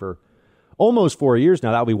VP for almost 4 years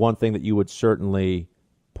now. That would be one thing that you would certainly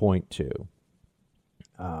point to.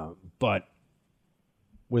 But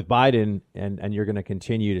with Biden, and you're going to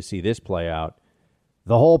continue to see this play out,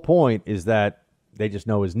 the whole point is that they just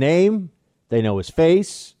know his name, they know his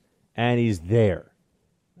face, and he's there.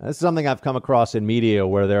 This is something I've come across in media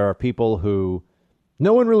where there are people who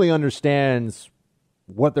no one really understands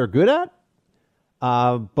what they're good at,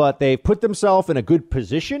 but they've put themselves in a good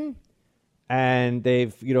position, and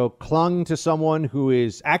they've clung to someone who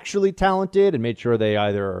is actually talented and made sure they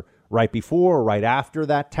either are right before or right after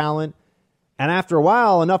that talent. And after a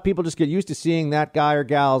while, enough people just get used to seeing that guy or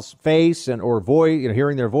gal's face or voice,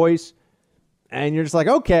 hearing their voice. And you're just like,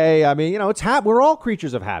 okay, I mean, we're all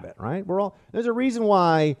creatures of habit, right? There's a reason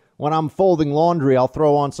why when I'm folding laundry, I'll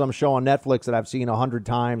throw on some show on Netflix that I've seen 100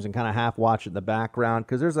 times and kind of half watch it in the background.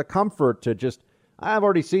 Because there's a comfort to just, I've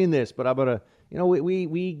already seen this, but I'm going to,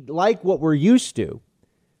 we like what we're used to.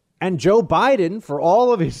 And Joe Biden, for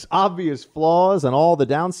all of his obvious flaws and all the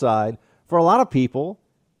downside, for a lot of people,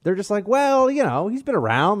 they're just like, well, he's been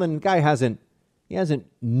around and the guy hasn't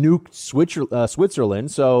nuked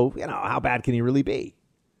Switzerland. So, how bad can he really be?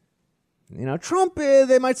 Trump,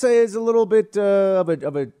 they might say, is a little bit of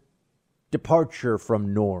a departure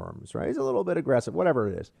from norms, right? He's a little bit aggressive, whatever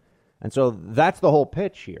it is. And so that's the whole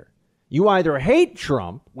pitch here. You either hate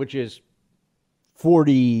Trump, which is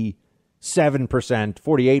 47%,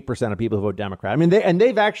 48% of people who vote Democrat. I mean,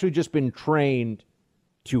 they've actually just been trained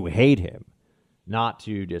to hate him, not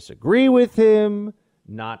to disagree with him,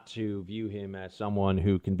 not to view him as someone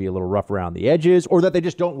who can be a little rough around the edges, or that they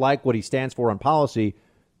just don't like what he stands for on policy.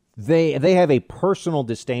 They have a personal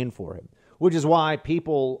disdain for him, which is why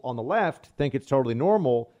people on the left think it's totally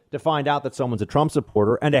normal to find out that someone's a Trump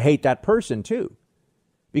supporter and to hate that person, too,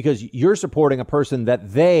 because you're supporting a person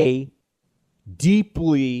that they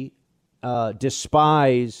deeply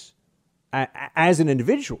despise as an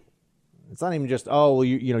individual. It's not even just, oh, well,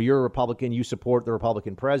 you're a Republican, you support the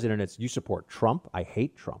Republican president. It's you support Trump. I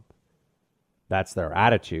hate Trump. That's their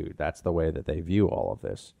attitude. That's the way that they view all of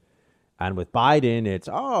this. And with Biden, it's,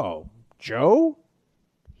 oh, Joe,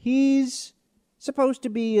 he's supposed to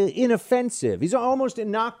be inoffensive. He's almost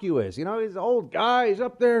innocuous. He's an old guy. He's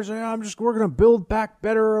up there saying, we're going to build back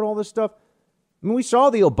better and all this stuff. I mean, we saw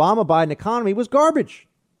the Obama-Biden economy was garbage.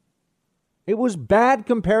 It was bad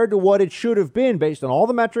compared to what it should have been based on all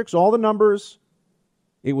the metrics, all the numbers.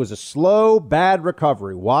 It was a slow, bad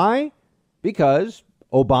recovery. Why? Because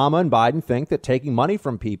Obama and Biden think that taking money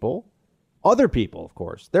from people, other people, of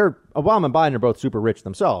course, Obama and Biden are both super rich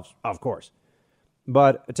themselves, of course.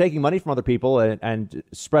 But taking money from other people and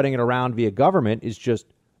spreading it around via government is just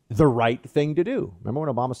the right thing to do. Remember when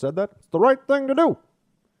Obama said that? It's the right thing to do.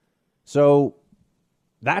 So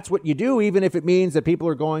that's what you do, even if it means that people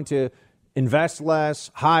are going to invest less,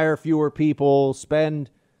 hire fewer people, spend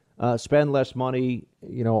less money,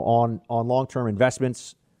 on long-term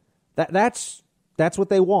investments. That's what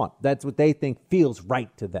they want. That's what they think feels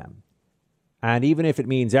right to them. And even if it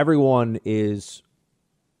means everyone is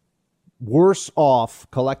worse off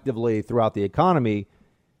collectively throughout the economy,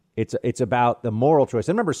 it's about the moral choice.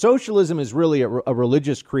 And remember, socialism is really a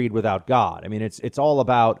religious creed without God. I mean, it's all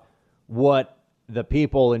about what the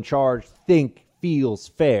people in charge think feels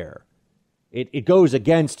fair. It goes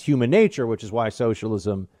against human nature, which is why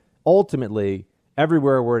socialism ultimately,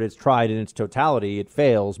 everywhere where it's tried in its totality, it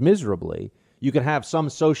fails miserably. You can have some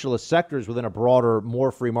socialist sectors within a broader,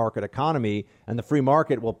 more free market economy, and the free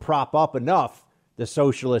market will prop up enough the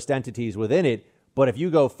socialist entities within it. But if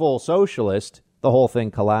you go full socialist, the whole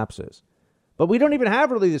thing collapses. But we don't even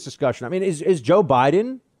have really this discussion. I mean, is Joe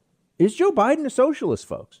Biden a socialist,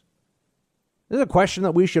 folks? This is a question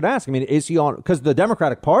that we should ask. I mean, is he on? Because the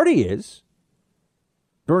Democratic Party is.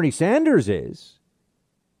 Bernie Sanders is.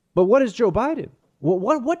 But what is Joe Biden?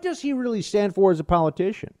 What does he really stand for as a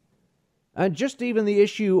politician? And just even the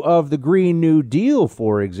issue of the Green New Deal,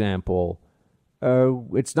 for example,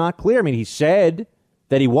 it's not clear. I mean, he said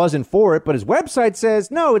that he wasn't for it, but his website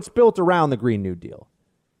says, no, it's built around the Green New Deal.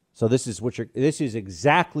 So this is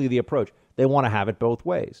exactly the approach. They want to have it both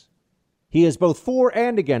ways. He is both for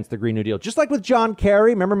and against the Green New Deal, just like with John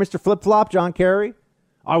Kerry. Remember Mr. Flip-Flop, John Kerry?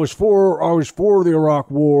 I was for the Iraq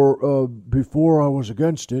War before I was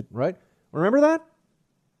against it. Right? Remember that?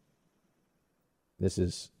 This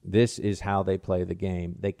is how they play the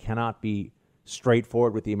game. They cannot be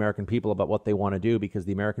straightforward with the American people about what they want to do, because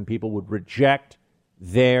the American people would reject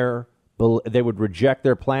their plans.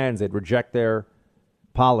 They'd reject their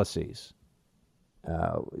policies.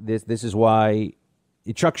 This is why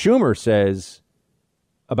Chuck Schumer says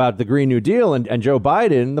about the Green New Deal and Joe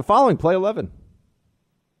Biden the following. Play 11.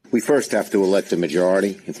 We first have to elect a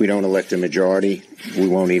majority. If we don't elect a majority, we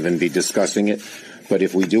won't even be discussing it. But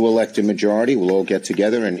if we do elect a majority, we'll all get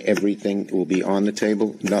together and everything will be on the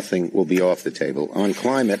table. Nothing will be off the table. On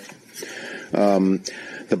climate,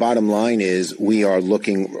 the bottom line is we are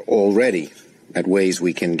looking already at ways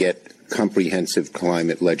we can get comprehensive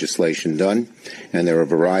climate legislation done. And there are a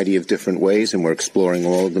variety of different ways, and we're exploring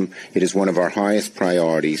all of them. It is one of our highest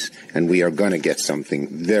priorities, and we are going to get something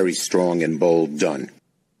very strong and bold done.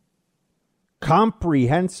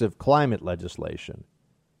 Comprehensive climate legislation.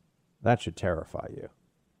 That should terrify you.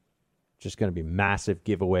 Just going to be massive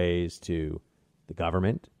giveaways to the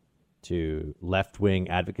government, to left-wing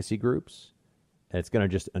advocacy groups. It's going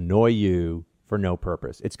to just annoy you for no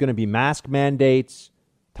purpose. It's going to be mask mandates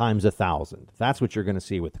times 1,000. That's what you're going to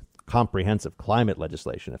see with comprehensive climate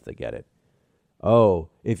legislation if they get it. Oh,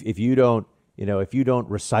 if you don't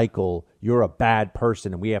recycle, you're a bad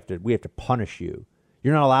person and we have to punish you.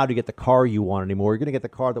 You're not allowed to get the car you want anymore. You're going to get the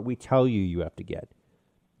car that we tell you have to get.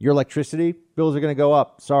 Your electricity bills are going to go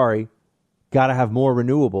up. Sorry. Got to have more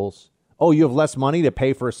renewables. Oh, you have less money to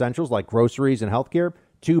pay for essentials like groceries and healthcare?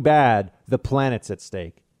 Too bad. The planet's at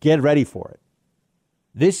stake. Get ready for it.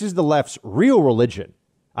 This is the left's real religion.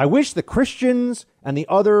 I wish the Christians and the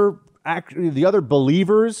other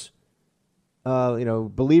believers,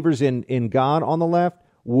 believers in God on the left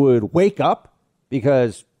would wake up,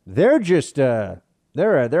 because they're just they're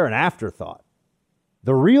an afterthought.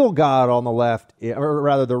 The real God on the left, or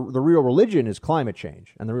rather the real religion, is climate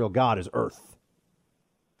change, and the real God is Earth.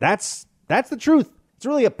 That's the truth. It's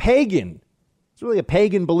really a pagan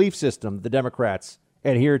belief system the Democrats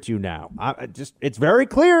adhere to now. It's very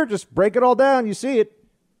clear. Just break it all down. You see it.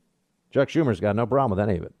 Chuck Schumer's got no problem with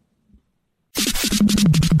any of it.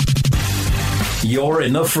 You're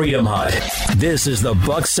in the Freedom Hut. This is the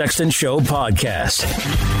Buck Sexton Show podcast.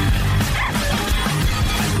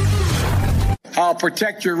 I'll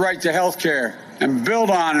protect your right to health care and build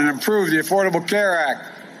on and improve the Affordable Care Act.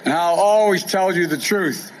 And I'll always tell you the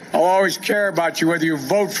truth. I'll always care about you whether you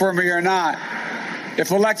vote for me or not.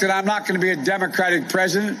 If elected, I'm not going to be a Democratic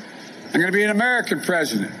president. I'm going to be an American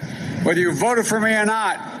president. Whether you voted for me or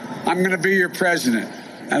not, I'm going to be your president.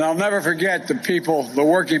 And I'll never forget the people, the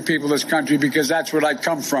working people of this country, because that's where I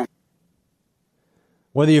come from.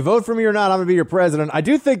 Whether you vote for me or not, I'm going to be your president. I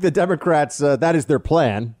do think the Democrats, that is their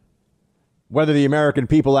plan. Whether the American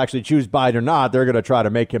people actually choose Biden or not, they're going to try to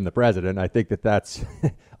make him the president. I think that's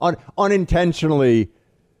unintentionally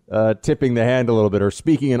tipping the hand a little bit, or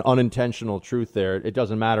speaking an unintentional truth there. It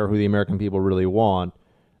doesn't matter who the American people really want.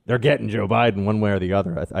 They're getting Joe Biden one way or the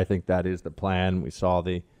other. I think that is the plan. We saw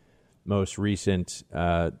the most recent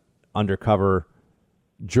undercover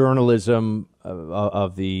journalism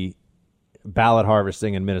of the ballot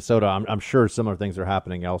harvesting in Minnesota. I'm sure similar things are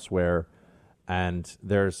happening elsewhere. And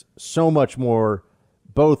there's so much more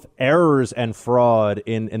both errors and fraud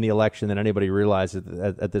in the election than anybody realizes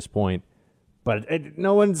at this point. But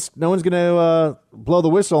no one's going to blow the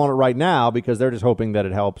whistle on it right now, because they're just hoping that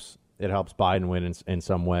it helps Biden win in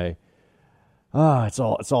some way. It's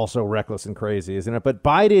all so reckless and crazy, isn't it? But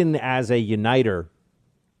Biden as a uniter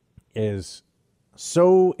is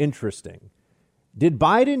so interesting. Did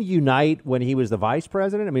Biden unite when he was the vice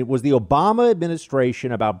president? I mean, was the Obama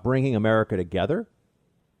administration about bringing America together?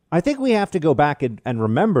 I think we have to go back and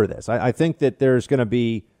remember this. I think that there's going to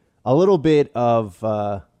be a little bit of,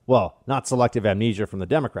 not selective amnesia from the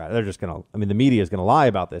Democrat. They're just going to, the media is going to lie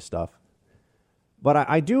about this stuff. But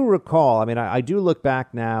I do recall, I do look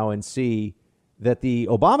back now and see that the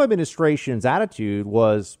Obama administration's attitude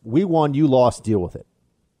was, we won, you lost, deal with it.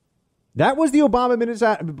 That was the Obama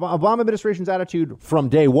administration's attitude from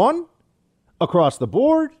day one, across the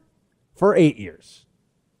board, for 8 years.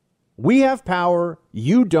 We have power,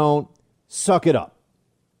 you don't, suck it up.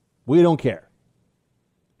 We don't care.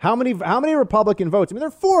 How many Republican votes? There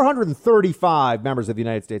are 435 members of the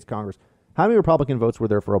United States Congress. How many Republican votes were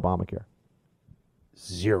there for Obamacare?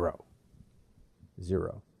 Zero.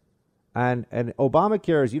 And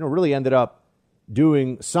Obamacare is, really ended up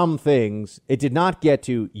doing some things. It did not get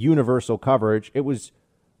to universal coverage. It was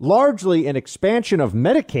largely an expansion of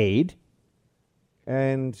Medicaid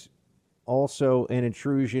and also an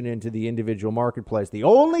intrusion into the individual marketplace. The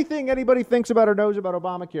only thing anybody thinks about or knows about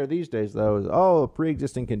Obamacare these days, though, is,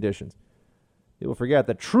 pre-existing conditions. People forget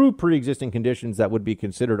that true pre-existing conditions that would be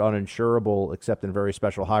considered uninsurable, except in very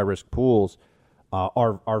special high-risk pools,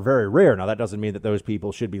 are very rare. Now, that doesn't mean that those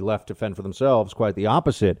people should be left to fend for themselves. Quite the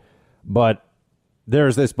opposite. But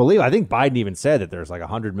there's this belief. I think Biden even said that there's like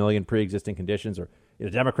 100 million pre-existing conditions, or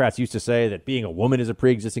Democrats used to say that being a woman is a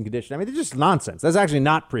pre-existing condition. It's just nonsense. That's actually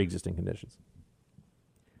not pre-existing conditions.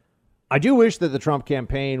 I do wish that the Trump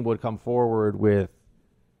campaign would come forward with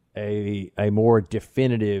a more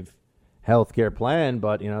definitive health care plan.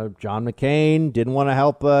 But, John McCain didn't want to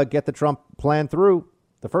help get the Trump plan through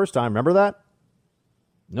the first time. Remember that?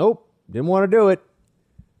 Nope, didn't want to do it.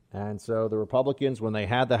 And so the Republicans, when they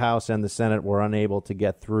had the House and the Senate, were unable to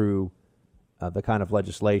get through the kind of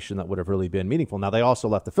legislation that would have really been meaningful. Now, they also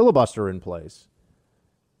left the filibuster in place.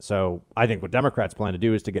 So I think what Democrats plan to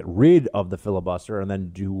do is to get rid of the filibuster and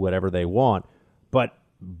then do whatever they want. But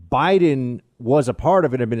Biden was a part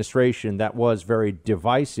of an administration that was very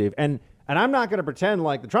divisive. And I'm not going to pretend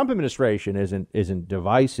like the Trump administration isn't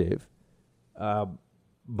divisive.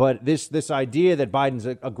 But this idea that Biden's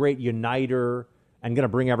a great uniter and going to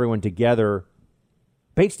bring everyone together,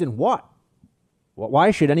 based in what?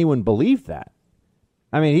 Why should anyone believe that?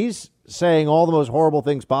 He's saying all the most horrible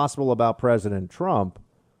things possible about President Trump.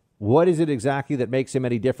 What is it exactly that makes him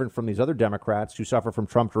any different from these other Democrats who suffer from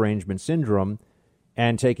Trump derangement syndrome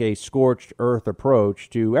and take a scorched earth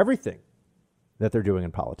approach to everything that they're doing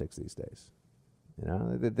in politics these days?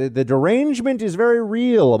 The derangement is very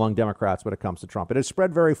real among Democrats when it comes to Trump. It has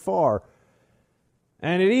spread very far.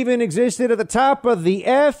 And it even existed at the top of the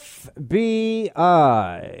FBI.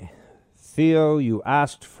 Theo, you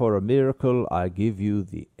asked for a miracle. I give you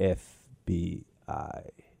the FBI.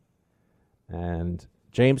 And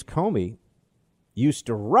James Comey used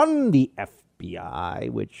to run the FBI,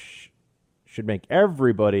 which should make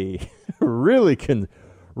everybody really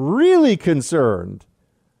concerned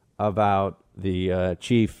about the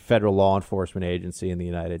chief federal law enforcement agency in the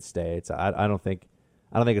United States. I don't think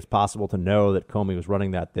it's possible to know that Comey was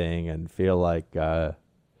running that thing and feel like that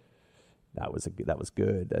was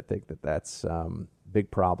good. I think that's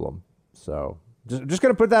big problem. So just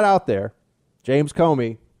going to put that out there. James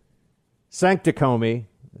Comey, Sancta Comey,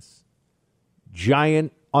 this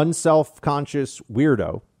giant unself-conscious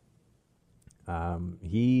weirdo.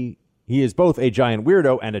 He is both a giant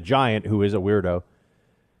weirdo and a giant who is a weirdo.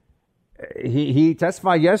 He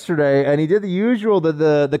testified yesterday, and he did the usual,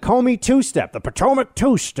 the Comey two-step, the Potomac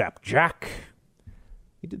two-step, Jack.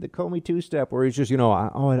 He did the Comey two-step where he's just,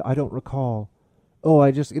 I don't recall.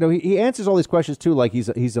 I just, he answers all these questions, too, like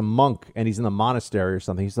he's a monk and he's in the monastery or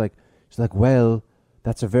something. He's like, well,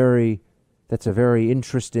 that's a very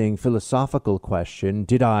interesting philosophical question.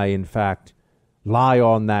 Did I, in fact, lie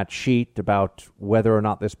on that sheet about whether or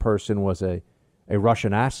not this person was a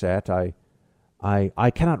Russian asset?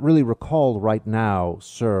 I cannot really recall right now,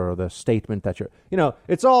 sir, the statement that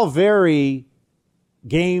it's all very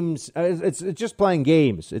games. It's just playing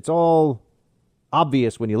games. It's all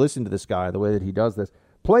obvious when you listen to this guy, the way that he does this.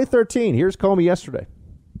 Play 13. Here's Comey yesterday.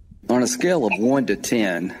 On a scale of 1 to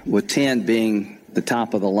 10, with 10 being the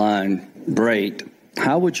top of the line rate,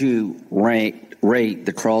 how would you rate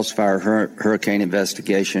the Crossfire Hurricane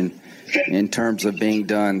investigation in terms of being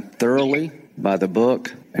done thoroughly, by the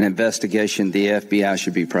book, an investigation the FBI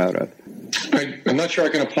should be proud of? I'm not sure I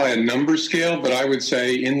can apply a number scale, but I would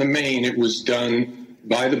say in the main it was done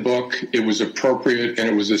by the book, it was appropriate, and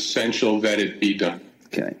it was essential that it be done.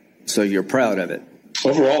 Okay. So you're proud of it?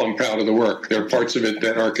 Overall, I'm proud of the work. There are parts of it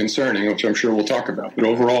that are concerning, which I'm sure we'll talk about. But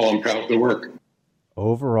overall, I'm proud of the work.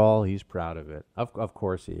 Overall, he's proud of it. Of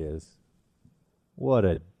course he is. What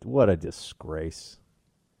a disgrace.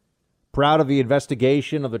 Proud of the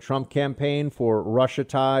investigation of the Trump campaign for Russia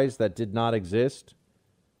ties that did not exist.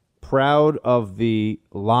 proud of the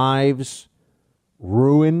lives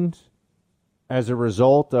ruined as a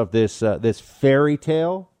result of this fairy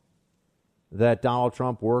tale that Donald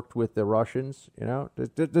Trump worked with the Russians? You know,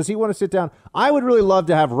 does he want to sit down? I would really love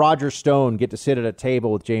to have Roger Stone get to sit at a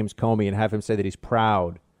table with James Comey and have him say that he's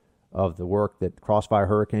proud of the work that Crossfire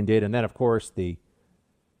Hurricane did. And then, of course, the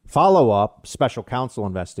follow-up special counsel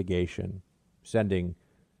investigation, sending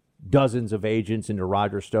dozens of agents into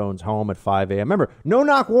Roger Stone's home at 5 a.m. Remember,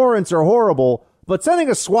 no-knock warrants are horrible, but sending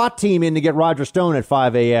a SWAT team in to get Roger Stone at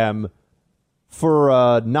 5 a.m.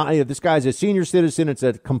 for this guy's a senior citizen. It's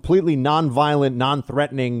a completely non-violent,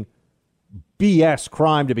 non-threatening BS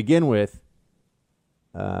crime to begin with.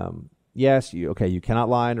 Yes, you cannot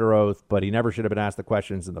lie under oath, but he never should have been asked the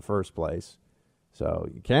questions in the first place. So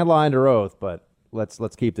you can't lie under oath, but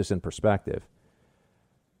let's keep this in perspective.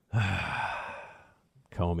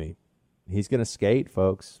 Comey, he's going to skate,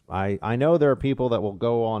 folks. I know there are people that will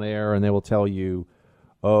go on air and they will tell you,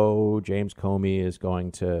 oh, James Comey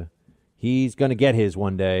he's going to get his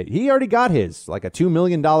one day. He already got his, like a $2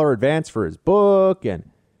 million advance for his book,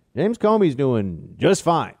 and James Comey's doing just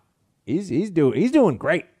fine. He's doing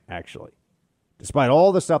great, actually, despite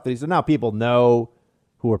all the stuff that he's done. Now people know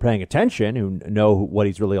who are paying attention, who know what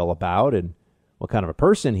he's really all about and what kind of a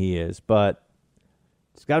person he is. But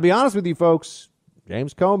just got to be honest with you, folks.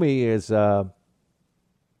 James Comey is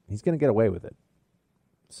he's going to get away with it.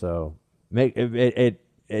 So make it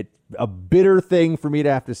a bitter thing for me to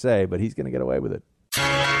have to say, but he's going to get away with it.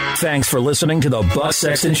 Thanks for listening to the Buck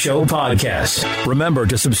Sexton Show podcast. Remember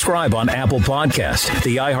to subscribe on Apple Podcasts,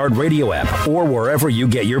 the iHeartRadio app, or wherever you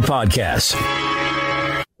get your podcasts.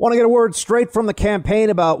 Want to get a word straight from the campaign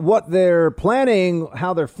about what they're planning,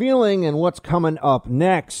 how they're feeling, and what's coming up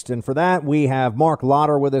next. And for that, we have Mark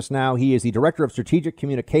Lotter with us now. He is the Director of Strategic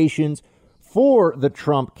Communications for the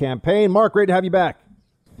Trump campaign. Mark, great to have you back.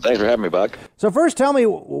 Thanks for having me, Buck. So first, tell me,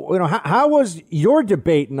 how was your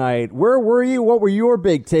debate night? Where were you? What were your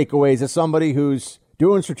big takeaways as somebody who's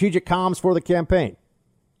doing strategic comms for the campaign?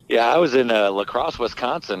 Yeah, I was in La Crosse,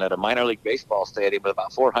 Wisconsin at a minor league baseball stadium with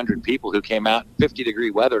about 400 people who came out in 50-degree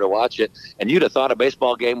weather to watch it. And you'd have thought a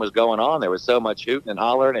baseball game was going on. There was so much hooting and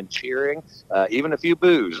hollering and cheering, even a few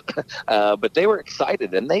boos. But they were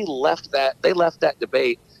excited, and they left that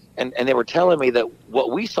debate. And they were telling me that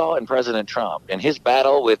what we saw in President Trump and his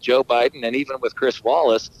battle with Joe Biden and even with Chris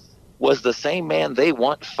Wallace was the same man they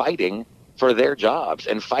want fighting for their jobs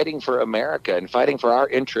and fighting for America and fighting for our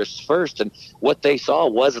interests first. And what they saw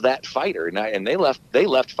was that fighter. And they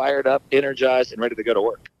left fired up, energized, and ready to go to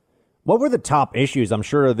work. What were the top issues? I'm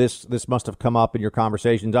sure this must have come up in your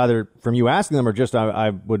conversations, either from you asking them or just I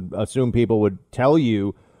would assume people would tell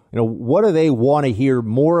you, what do they want to hear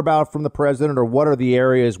more about from the president, or what are the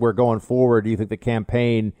areas where going forward do you think the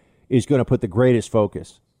campaign is going to put the greatest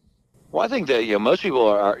focus? Well, I think that most people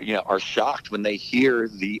are shocked when they hear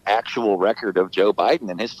the actual record of Joe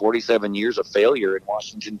Biden and his 47 years of failure in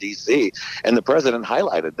Washington, D.C. And the president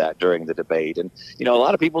highlighted that during the debate. And, a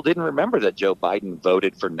lot of people didn't remember that Joe Biden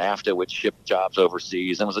voted for NAFTA, which shipped jobs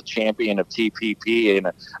overseas, and was a champion of TPP and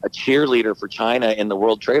a cheerleader for China in the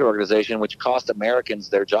World Trade Organization, which cost Americans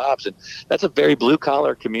their jobs. And that's a very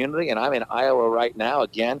blue-collar community. And I'm in Iowa right now,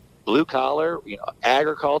 again, blue collar,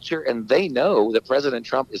 agriculture, and they know that President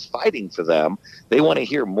Trump is fighting for them. They want to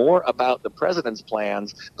hear more about the president's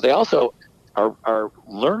plans, but they also are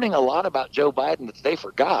learning a lot about Joe Biden that they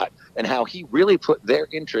forgot and how he really put their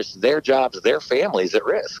interests, their jobs, their families at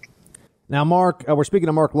risk. Now, Mark, we're speaking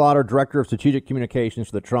to Mark Lotter, Director of Strategic Communications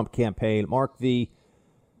for the Trump campaign. Mark, the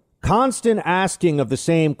constant asking of the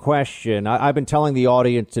same question, I've been telling the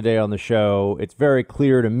audience today on the show, it's very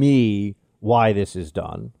clear to me why this is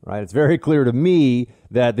done, right? It's very clear to me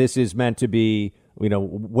that this is meant to be,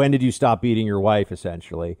 when did you stop beating your wife,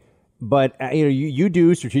 essentially? But, you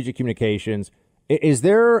do strategic communications. Is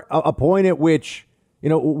there a point at which,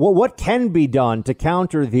 what can be done to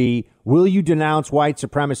counter the will you denounce white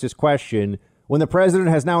supremacist question when the president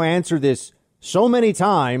has now answered this so many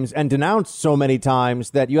times and denounced so many times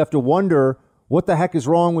that you have to wonder what the heck is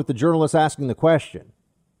wrong with the journalist asking the question?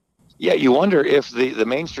 Yeah, you wonder if the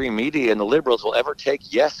mainstream media and the liberals will ever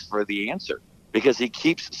take yes for the answer, because he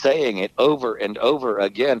keeps saying it over and over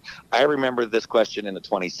again. I remember this question in the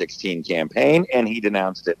 2016 campaign, and he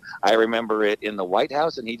denounced it. I remember it in the White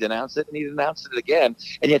House, and he denounced it, and he denounced it again.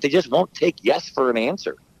 And yet they just won't take yes for an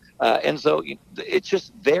answer. And so it's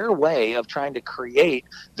just their way of trying to create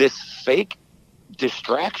this fake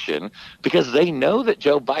distraction, because they know that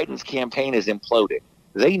Joe Biden's campaign is imploding.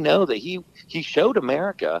 They know that he showed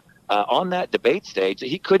America on that debate stage that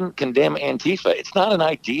he couldn't condemn Antifa. It's not an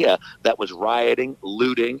idea that was rioting,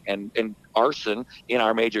 looting, and arson in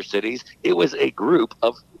our major cities. It was a group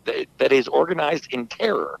that is organized in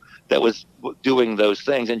terror that was doing those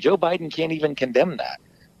things. And Joe Biden can't even condemn that.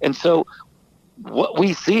 And so what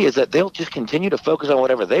we see is that they'll just continue to focus on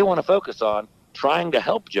whatever they want to focus on, trying to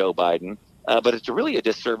help Joe Biden. But it's really a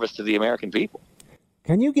disservice to the American people.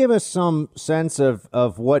 Can you give us some sense of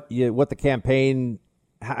what the campaign,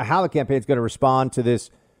 how the campaign is going to respond to this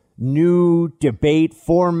new debate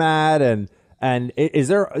format? And is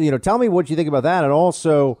there, tell me what you think about that. And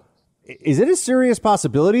also, is it a serious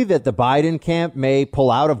possibility that the Biden camp may pull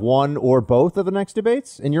out of one or both of the next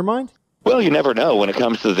debates in your mind? Well, you never know when it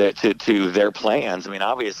comes to their plans. I mean,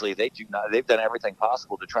 obviously, they've done everything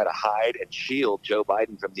possible to try to hide and shield Joe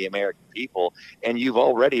Biden from the American people. And you've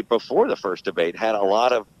already, before the first debate, had a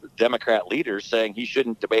lot of Democrat leaders saying he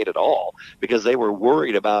shouldn't debate at all because they were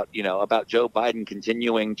worried about Joe Biden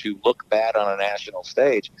continuing to look bad on a national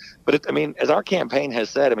stage. But as our campaign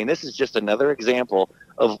has said, this is just another example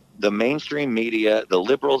of the mainstream media, the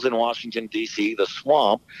liberals in Washington, D.C., the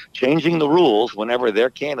swamp, changing the rules whenever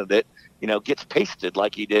their candidate gets pasted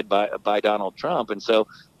like he did by Donald Trump. And so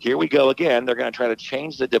here we go again. They're going to try to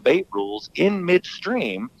change the debate rules in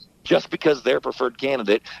midstream just because their preferred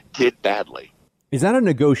candidate did badly. Is that a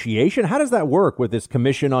negotiation? How does that work with this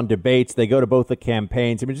commission on debates? They go to both the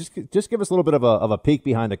campaigns. Just give us a little bit of a peek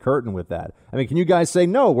behind the curtain with that. Can you guys say,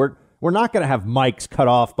 no, we're not going to have mics cut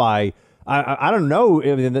off by, I don't know,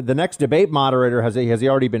 the next debate moderator, has he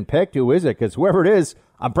already been picked? Who is it? Because whoever it is,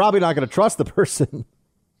 I'm probably not going to trust the person.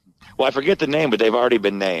 Well, I forget the name, but they've already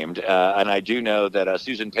been named. And I do know that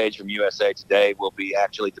Susan Page from USA Today will be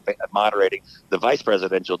actually moderating the vice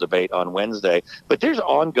presidential debate on Wednesday. But there's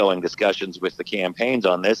ongoing discussions with the campaigns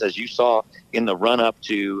on this, as you saw in the run up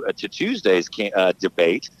to Tuesday's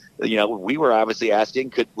debate. We were obviously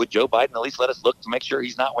asking, would Joe Biden at least let us look to make sure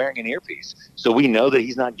he's not wearing an earpiece, so we know that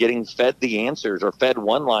he's not getting fed the answers or fed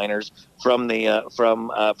one-liners from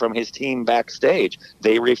his team backstage.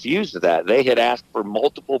 They refused that. They had asked for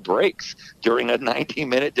multiple breaks during a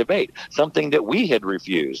 90-minute debate, something that we had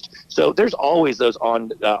refused. So there's always those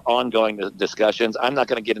ongoing discussions. I'm not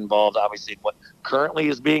going to get involved, obviously, in what currently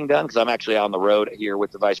is being done because I'm actually on the road here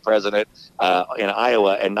with the vice president in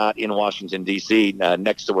Iowa and not in Washington, D.C.,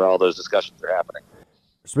 next to where all those discussions are happening.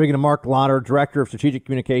 Speaking of Mark Lauder, Director of Strategic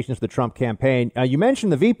Communications for the Trump campaign, you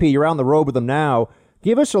mentioned the VP. You're on the road with them now.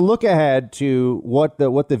 Give us a look ahead to what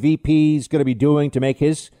the VP is going to be doing to make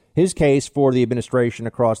his case for the administration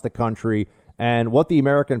across the country and what the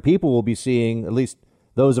American people will be seeing, at least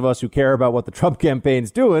those of us who care about what the Trump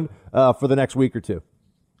campaign's doing, for the next week or two.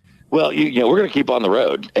 Well, we're going to keep on the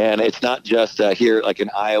road, and it's not just here, like in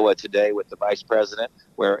Iowa today with the vice president,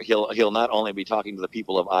 where he'll not only be talking to the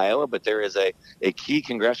people of Iowa, but there is a key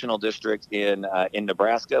congressional district in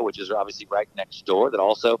Nebraska, which is obviously right next door, that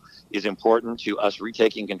also is important to us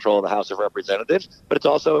retaking control of the House of Representatives. But it's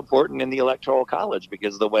also important in the Electoral College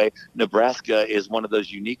because the way Nebraska is one of those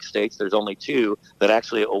unique states, there's only two that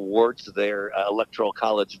actually awards their Electoral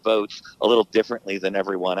College votes a little differently than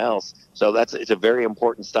everyone else. So it's a very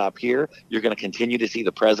important stop here. You're going to continue to see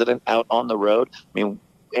the president out on the road.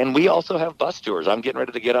 And we also have bus tours. I'm getting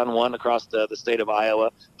ready to get on one across the state of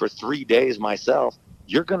Iowa for 3 days myself.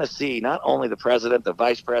 You're going to see not only the president, the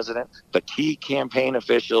vice president, but key campaign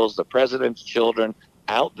officials, the president's children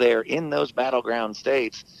out there in those battleground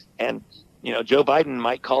states. And, Joe Biden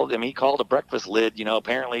might call them. He called a breakfast lid,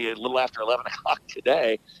 apparently a little after 11 o'clock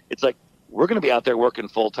today. It's like, we're going to be out there working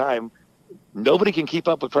full time. Nobody can keep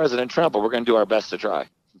up with President Trump, but we're going to do our best to try.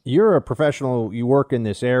 You're a professional. You work in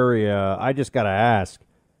this area. I just got to ask,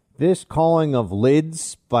 this calling of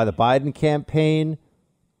lids by the Biden campaign,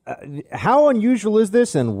 how unusual is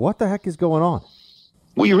this and what the heck is going on?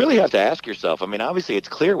 Well, you really have to ask yourself. Obviously, it's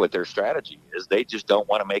clear what their strategy is. They just don't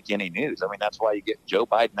want to make any news. That's why you get Joe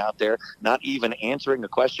Biden out there not even answering a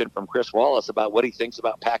question from Chris Wallace about what he thinks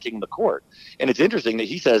about packing the court. And it's interesting that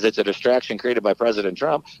he says it's a distraction created by President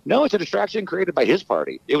Trump. No, it's a distraction created by his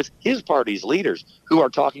party. It was his party's leaders who are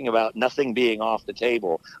talking about nothing being off the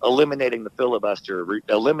table, eliminating the filibuster,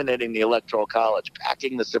 eliminating the Electoral College,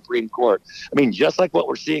 packing the Supreme Court. Just like what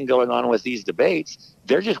we're seeing going on with these debates,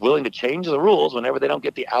 they're just willing to change the rules whenever they don't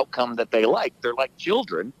get the outcome that they like. They're like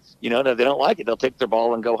children, if they don't like it, they'll take their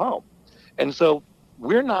ball and go home. And so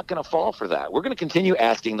we're not going to fall for that. We're going to continue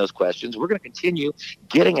asking those questions. We're going to continue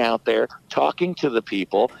getting out there, talking to the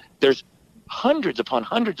people. There's hundreds upon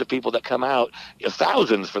hundreds of people that come out,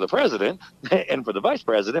 thousands for the president and for the vice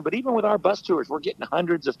president. But even with our bus tours, we're getting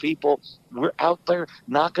hundreds of people. We're out there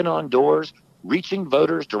knocking on doors, reaching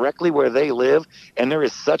voters directly where they live. And there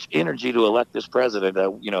is such energy to elect this president.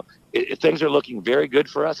 Things are looking very good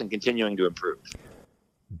for us and continuing to improve.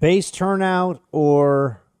 base turnout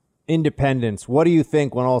or independents? What do you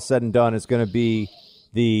think, when all said and done, is going to be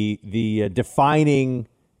the defining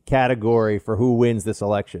category for who wins this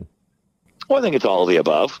election? Well, I think it's all of the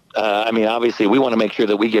above. I mean, obviously, we want to make sure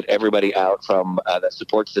that we get everybody out from that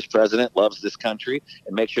supports this president, loves this country,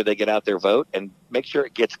 and make sure they get out their vote and make sure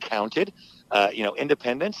it gets counted.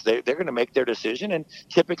 Independents, they're going to make their decision, and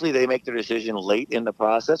typically they make their decision late in the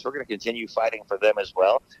process. We're going to continue fighting for them as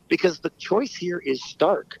well, because the choice here is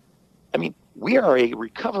stark. I mean, we are a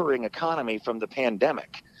recovering economy from the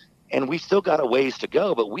pandemic, and we've still got a ways to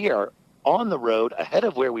go, but we are on the road ahead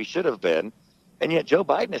of where we should have been. And yet Joe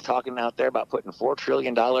Biden is talking out there about putting $4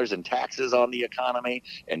 trillion in taxes on the economy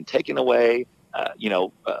and taking away,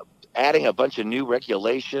 adding a bunch of new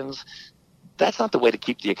regulations. That's not the way to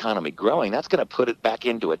keep the economy growing. That's going to put it back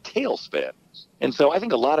into a tailspin. And so I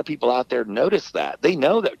think a lot of people out there notice that. They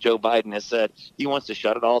know that Joe Biden has said he wants to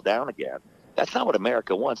shut it all down again. That's not what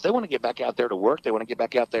America wants. They want to get back out there to work. They want to get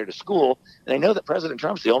back out there to school. And they know that President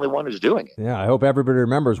Trump's the only one who's doing it. Yeah, I hope everybody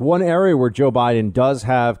remembers. One area where Joe Biden does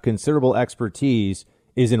have considerable expertise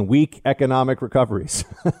is in weak economic recoveries.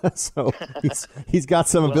 So he's got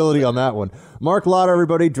some ability on that one. Mark Lotter,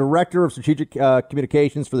 everybody, Director of Strategic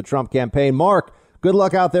Communications for the Trump campaign. Mark, good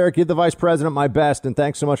luck out there. Give the vice president my best. And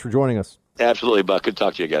thanks so much for joining us. Absolutely, Buck. Good to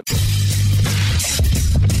talk to you again.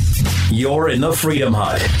 You're in the Freedom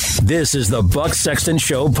Hut. This is the Buck Sexton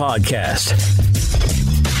Show podcast.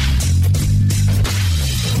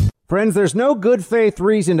 Friends, there's no good faith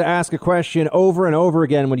reason to ask a question over and over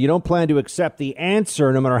again when you don't plan to accept the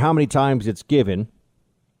answer, no matter how many times it's given.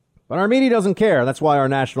 But our media doesn't care. That's why our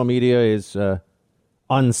national media is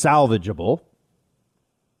unsalvageable.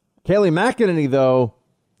 Kayleigh McEnany, though,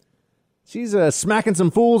 she's smacking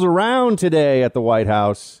some fools around today at the White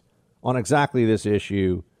House on exactly this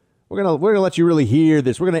issue. We're gonna let you really hear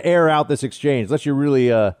this. We're gonna air out this exchange. Let you really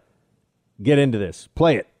get into this.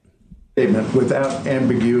 Play it. Statement without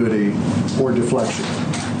ambiguity or deflection.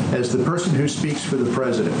 As the person who speaks for the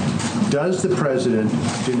president, does the president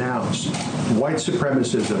denounce white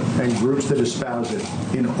supremacism and groups that espouse it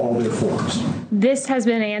in all their forms? This has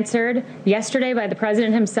been answered yesterday by the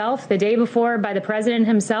president himself, the day before by the president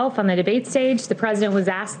himself on the debate stage. The president was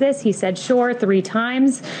asked this. He said, sure, 3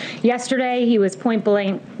 times. Yesterday, he was point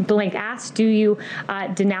blank asked, do you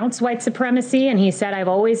denounce white supremacy? And he said, I've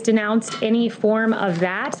always denounced any form of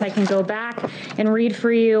that. I can go back and read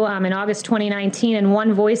for you in August 2019, in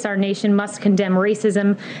one voice, our nation must condemn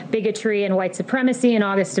racism, bigotry, and white supremacy. In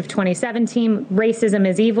August of 2017, racism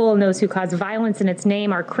is evil, and those who cause violence in its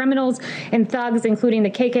name are criminals and thugs, including the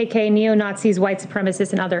KKK, neo-Nazis, white supremacists,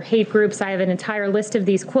 and other hate groups. I have an entire list of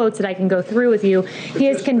these quotes that I can go through with you. He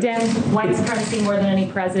has condemned white supremacy more than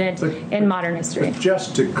any president in modern history. But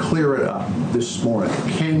just to clear it up this morning,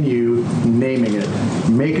 can you, naming it,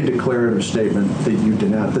 make a declarative statement that you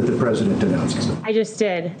denounce, that the president denounces it? I just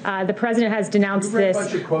did. The president has denounced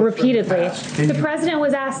this repeatedly. The president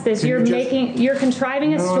was asked this. You're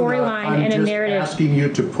contriving a storyline and a narrative. I'm just asking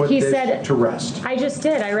you to put this to rest. I just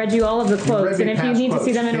did. I read you all of the quotes, and if you need to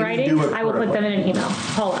see them in writing, I will put them in an email.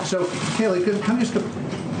 Paula. So,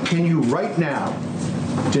 Kayleigh, can you right now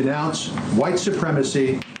denounce white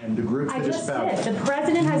supremacy and the groups that espouse it? The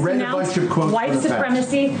president has denounced white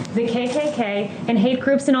supremacy, the KKK, and hate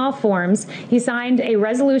groups in all forms. He signed a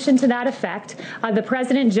resolution to that effect. The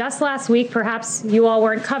president just last week, perhaps you all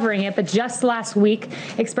weren't covering it, but just last week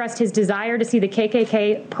expressed his desire to see the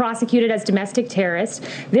KKK prosecuted as domestic terrorists.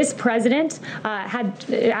 This president had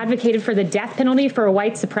advocated for the death penalty for a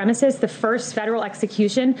white supremacist, the first federal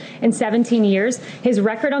execution in 17 years. His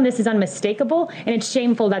record on this is unmistakable, and it's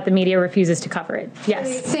shameful that the media refuses to cover it.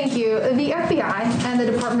 Yes. Thank you. The FBI and the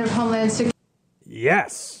Department of Homeland Security.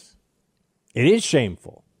 Yes, it is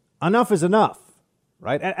shameful. Enough is enough,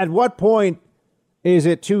 right? At what point is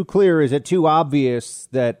it too clear? Is it too obvious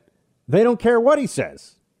that they don't care what he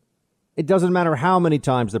says? It doesn't matter how many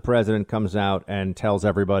times the president comes out and tells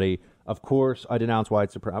everybody, of course, I denounce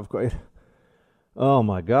white supremacy. Oh,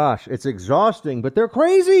 my gosh. It's exhausting, but they're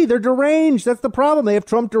crazy. They're deranged. That's the problem. They have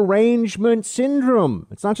Trump derangement syndrome.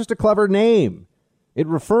 It's not just a clever name. It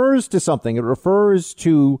refers to something. It refers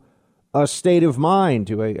to a state of mind,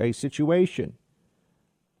 to a situation.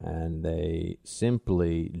 And they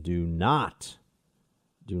simply do not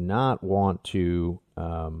want to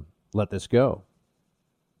let this go.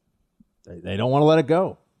 They don't want to let it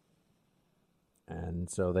go. And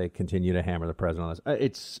so they continue to hammer the president on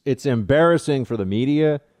this. It's embarrassing for the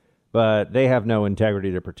media, but they have no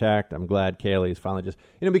integrity to protect. I'm glad Kayleigh's finally just,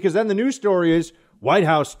 because then the news story is White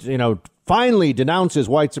House, finally denounces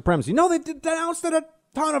white supremacy. No, they denounced it a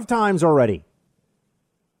ton of times already.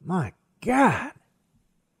 My God.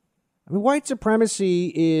 I mean, white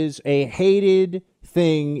supremacy is a hated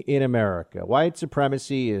thing in America. White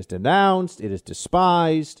supremacy is denounced. It is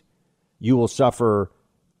despised. You will suffer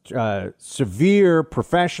severe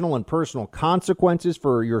professional and personal consequences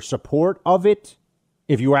for your support of it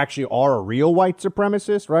if you actually are a real white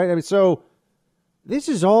supremacist, right? I mean, so this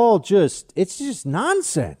is all it's just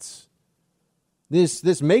nonsense.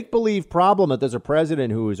 This make-believe problem that there's a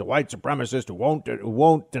president who is a white supremacist who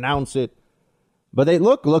won't denounce it. But they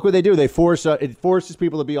look what they do. They it forces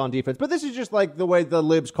people to be on defense. But this is just like the way the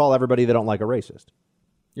libs call everybody they don't like a racist.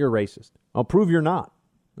 You're a racist. I'll prove you're not.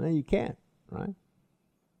 No, you can't, right?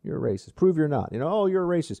 You're a racist. Prove you're not. Oh, you're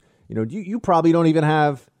a racist. You probably don't even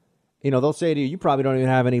have, they'll say to you, you probably don't even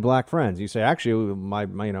have any black friends. You say, actually,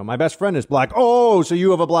 my best friend is black. Oh, so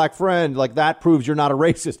you have a black friend. Like that proves you're not a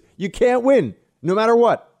racist. You can't win no matter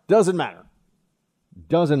what. Doesn't matter.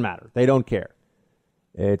 Doesn't matter. They don't care.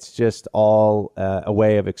 It's just all a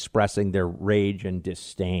way of expressing their rage and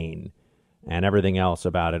disdain and everything else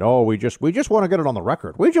about it. Oh, we just want to get it on the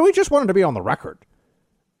record. We just want it to be on the record.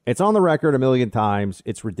 It's on the record a million times.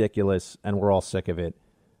 It's ridiculous, and we're all sick of it.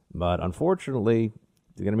 But unfortunately,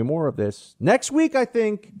 there's going to be more of this. Next week, I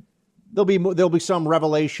think there'll be some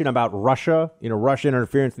revelation about Russia, Russian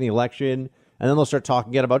interference in the election, and then they'll start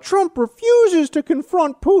talking again about Trump refuses to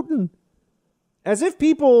confront Putin. As if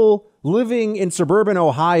people living in suburban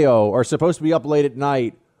Ohio are supposed to be up late at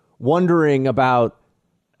night wondering about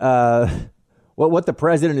what the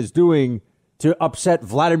president is doing to upset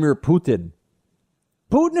Vladimir Putin.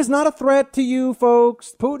 Putin is not a threat to you,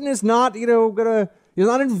 folks. Putin is not, he's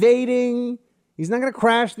not invading. He's not going to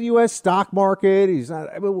crash the U.S. stock market. He's not.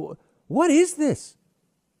 What is this?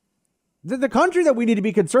 The country that we need to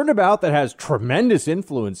be concerned about that has tremendous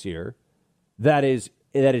influence here, that is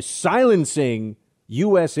silencing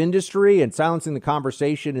U.S. industry and silencing the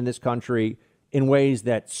conversation in this country in ways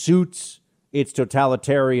that suits its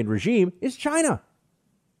totalitarian regime, is China.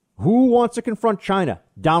 Who wants to confront China?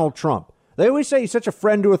 Donald Trump. They always say he's such a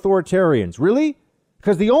friend to authoritarians. Really?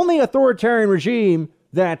 Because the only authoritarian regime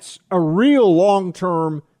that's a real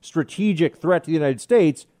long-term strategic threat to the United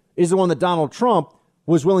States is the one that Donald Trump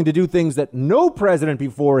was willing to do things that no president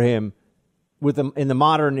before him in the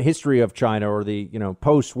modern history of China or the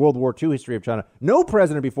post-World War II history of China, no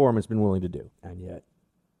president before him has been willing to do. And yet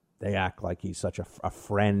they act like he's such a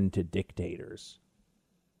friend to dictators.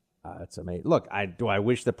 That's amazing. Look, do I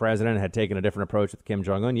wish the president had taken a different approach with Kim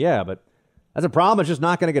Jong-un? Yeah, but that's a problem. It's just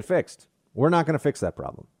not going to get fixed. We're not going to fix that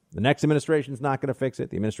problem. The next administration's not going to fix it.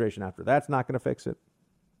 The administration after that's not going to fix it.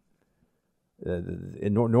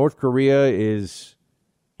 North Korea is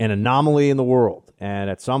an anomaly in the world. And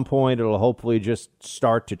at some point, it'll hopefully just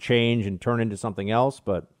start to change and turn into something else.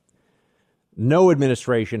 But no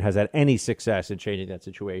administration has had any success in changing that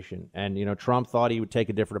situation. And, Trump thought he would take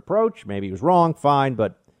a different approach. Maybe he was wrong. Fine.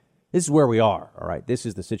 But this is where we are. All right. This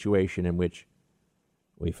is the situation in which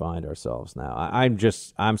we find ourselves now.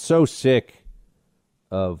 I'm so sick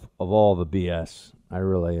of all the BS. I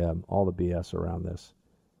really am. All the BS around this.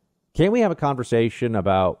 Can't we have a conversation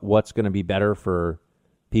about what's going to be better for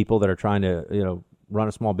people that are trying to, run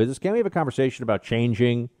a small business? Can't we have a conversation about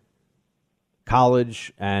changing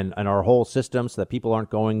college and our whole system so that people aren't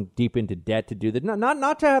going deep into debt to do that?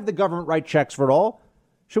 Not to have the government write checks for it all.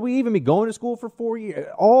 Should we even be going to school for 4 years?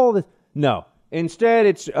 All this? No. Instead,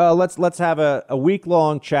 it's let's have a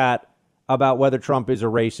week-long chat about whether Trump is a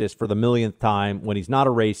racist for the millionth time when he's not a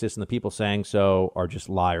racist and the people saying so are just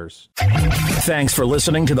liars. Thanks for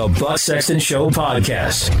listening to the Buck Sexton Show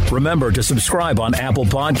podcast. Remember to subscribe on Apple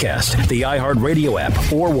Podcast, the iHeartRadio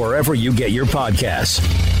app, or wherever you get your podcasts.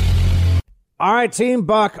 All right, Team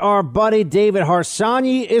Buck, our buddy David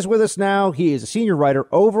Harsanyi is with us now. He is a senior writer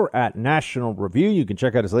over at National Review. You can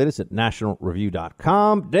check out his latest at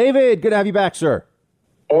nationalreview.com. David, good to have you back, sir.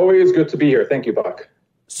 Always good to be here. Thank you, Buck.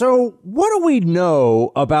 So what do we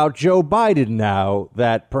know about Joe Biden now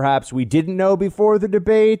that perhaps we didn't know before the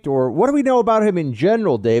debate? Or what do we know about him in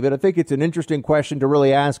general, David? I think it's an interesting question to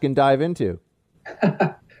really ask and dive into.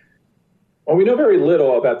 Well, we know very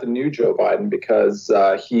little about the new Joe Biden because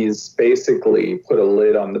he's basically put a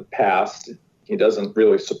lid on the past. He doesn't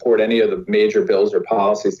really support any of the major bills or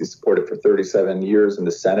policies he supported for 37 years in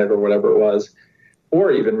the Senate or whatever it was,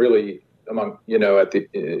 or even really among,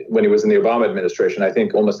 when he was in the Obama administration. I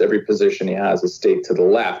think almost every position he has is staked to the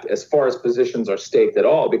left, as far as positions are staked at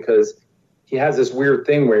all, because he has this weird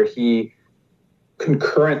thing where he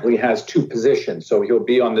concurrently has two positions. So he'll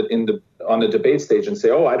be on the debate stage and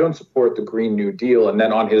say, "Oh, I don't support the Green New Deal," and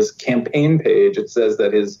then on his campaign page it says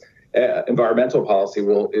that his environmental policy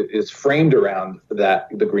is framed around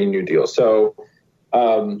the Green New Deal. So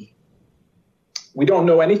we don't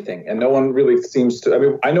know anything, and no one really seems to. I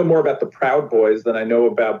mean, I know more about the Proud Boys than I know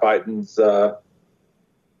about Biden's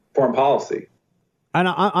foreign policy. And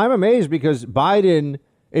I'm amazed because Biden,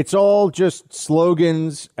 it's all just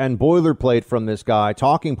slogans and boilerplate from this guy,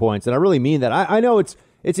 talking points. And I really mean that. I know it's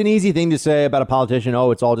an easy thing to say about a politician.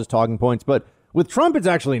 Oh, it's all just talking points. But with Trump, it's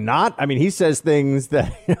actually not. I mean, he says things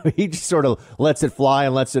that he just sort of lets it fly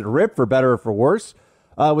and lets it rip, for better or for worse.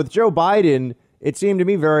 With Joe Biden, it seemed to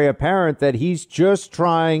me very apparent that he's just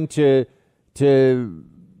trying to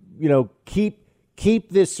keep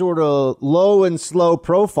this sort of low and slow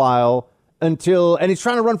profile and he's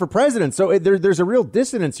trying to run for president. So there's a real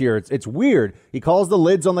dissonance here. It's weird. He calls the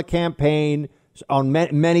lids on the campaign on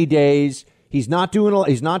many days. He's not doing a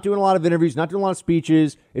lot of interviews, not doing a lot of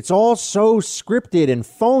speeches. It's all so scripted and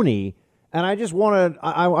phony. And I just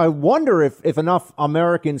I wonder if enough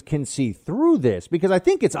Americans can see through this, because I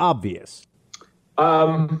think it's obvious.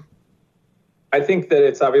 I think that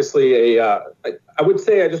it's obviously I would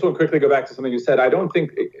say, I just want to quickly go back to something you said. I don't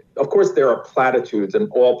think, of course, there are platitudes,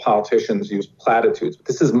 and all politicians use platitudes, but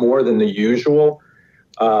this is more than the usual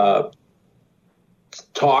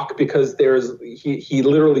talk, because he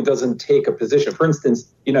literally doesn't take a position. For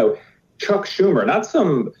instance, Chuck Schumer, not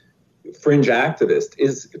some fringe activist,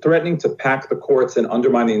 is threatening to pack the courts and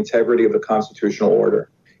undermine the integrity of the constitutional order.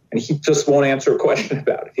 And he just won't answer a question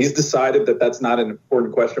about it. He's decided that that's not an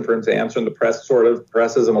important question for him to answer, and the press sort of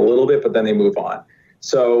presses him a little bit, but then they move on.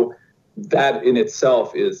 So that in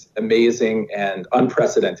itself is amazing and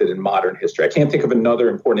unprecedented in modern history. I can't think of another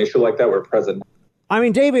important issue like that where a president... I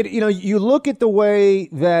mean, David, you look at the way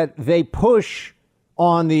that they push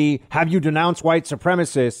on the have you denounced white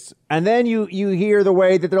supremacists, and then you hear the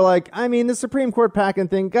way that they're like, I mean, the Supreme Court packing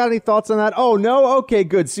thing, got any thoughts on that? Oh, no? Okay,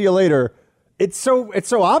 good. See you later. It's so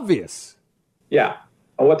obvious. Yeah.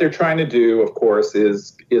 And what they're trying to do, of course,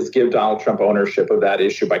 is give Donald Trump ownership of that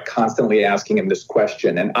issue by constantly asking him this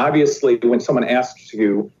question. And obviously, when someone asks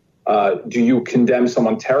you, do you condemn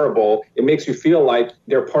someone terrible, it makes you feel like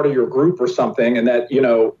they're part of your group or something, and that,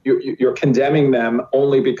 you're condemning them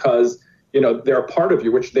only because, they're a part of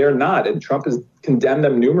you, which they're not. And Trump has condemned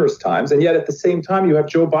them numerous times. And yet at the same time, you have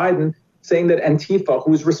Joe Biden saying that Antifa,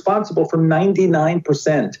 who's responsible for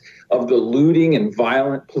 99% of the looting and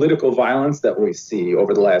violent political violence that we see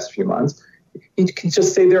over the last few months, he can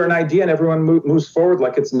just say they're an idea and everyone moves forward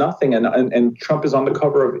like it's nothing. And Trump is on the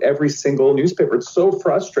cover of every single newspaper. It's so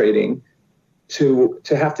frustrating to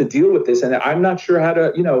have to deal with this. And I'm not sure how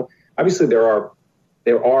to, obviously there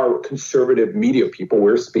are conservative media people.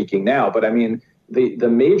 We're speaking now, but I mean, the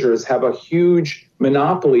majors have a huge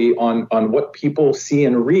monopoly on what people see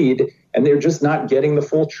and read, and they're just not getting the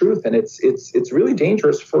full truth. And it's really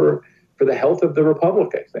dangerous for the health of the republic,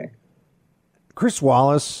 I think. Chris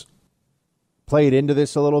Wallace played into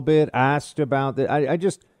this a little bit, asked about that. I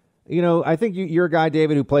just, I think you're a guy,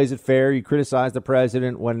 David, who plays it fair. You criticize the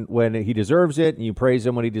president when he deserves it, and you praise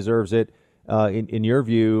him when he deserves it, in your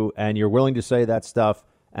view, and you're willing to say that stuff.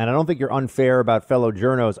 And I don't think you're unfair about fellow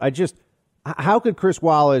journos. How could Chris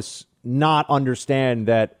Wallace not understand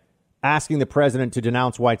that asking the president to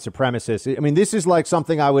denounce white supremacists? I mean, this is like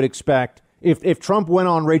something I would expect if Trump went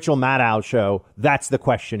on Rachel Maddow's show. That's the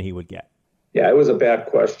question he would get. Yeah, it was a bad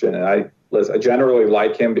question. And I generally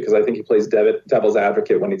like him because I think he plays devil's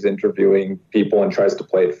advocate when he's interviewing people and tries to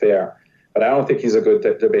play it fair. But I don't think he's a good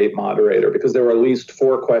debate moderator, because there were at least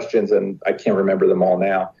 4 questions, and I can't remember them all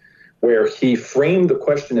now, where he framed the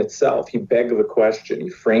question itself. He begged the question. He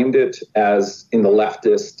framed it as in the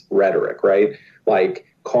leftist rhetoric, right? Like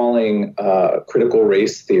calling critical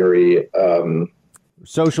race theory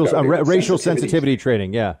racial sensitivity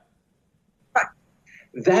training. Yeah.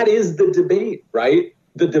 That is the debate, right?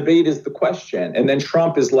 The debate is the question. And then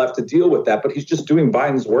Trump is left to deal with that, but he's just doing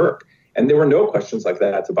Biden's work. And there were no questions like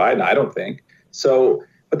that to Biden, I don't think. So,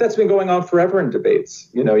 but that's been going on forever in debates.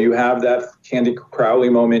 You have that Candy Crowley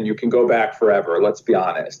moment. You can go back forever. Let's be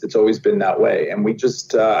honest. It's always been that way. And I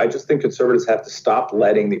just think conservatives have to stop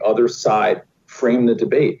letting the other side frame the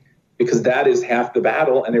debate, because that is half the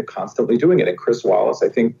battle, and they're constantly doing it. And Chris Wallace, I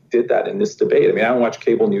think, did that in this debate. I mean, I don't watch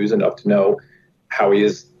cable news enough to know how he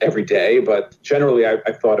is every day, but generally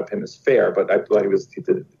I thought of him as fair, but I thought it was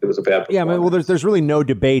a bad performance. Yeah, I mean, well, there's really no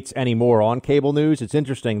debates anymore on cable news. It's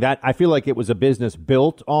interesting that I feel like it was a business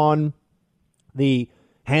built on the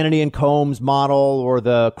Hannity and Combs model or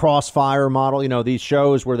the Crossfire model, these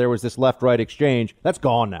shows where there was this left-right exchange. That's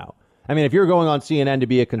gone now. I mean, if you're going on CNN to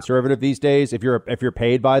be a conservative these days, if you're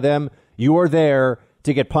paid by them, you are there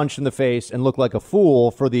to get punched in the face and look like a fool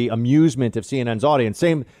for the amusement of CNN's audience.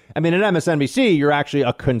 At MSNBC, you're actually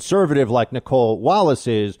a conservative like Nicole Wallace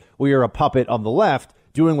is, where you're a puppet on the left.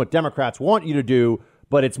 doing what Democrats want you to do,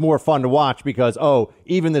 but it's more fun to watch because, oh,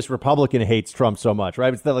 even this Republican hates Trump so much,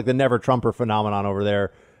 right? It's like the never Trumper phenomenon over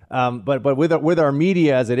there. But with our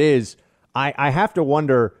media as it is, I have to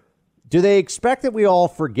wonder, do they expect that we all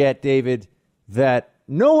forget, David, that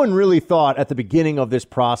no one really thought at the beginning of this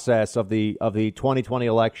process of the 2020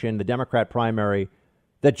 election, the Democrat primary,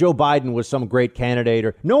 that Joe Biden was some great candidate?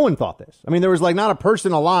 Or no one thought this. I mean, there was like not a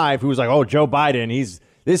person alive who was like, oh, Joe Biden,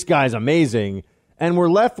 this guy's amazing. And we're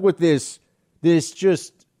left with this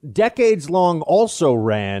just decades long also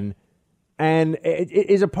ran. And it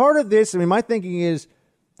is a part of this. I mean, my thinking is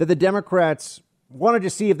that the Democrats wanted to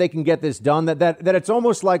see if they can get this done, that it's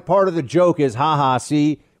almost like part of the joke is,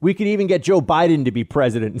 see, we could even get Joe Biden to be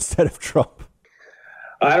president instead of Trump.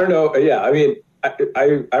 I don't know. Yeah, I mean,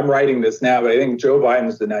 I'm writing this now, but I think Joe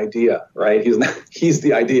Biden's an idea, right? He's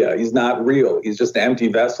the idea. He's not real. He's just an empty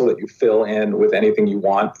vessel that you fill in with anything you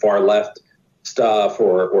want, far left stuff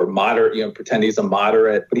or moderate, pretend he's a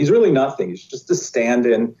moderate, but he's really nothing. He's just a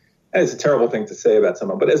stand-in. And it's a terrible thing to say about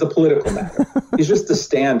someone, but as a political matter, he's just a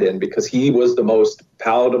stand-in because he was the most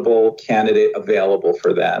palatable candidate available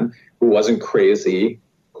for them, who wasn't crazy,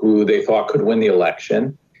 who they thought could win the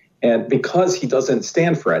election. And because he doesn't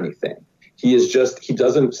stand for anything, he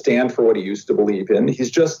doesn't stand for what he used to believe in. He's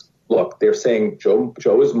just, look, they're saying Joe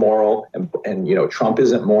is moral and Trump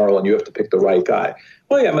isn't moral and you have to pick the right guy.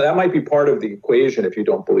 Well, yeah, that might be part of the equation if you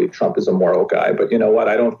don't believe Trump is a moral guy. But you know what?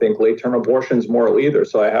 I don't think late-term abortion is moral either.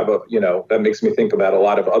 So I have that makes me think about a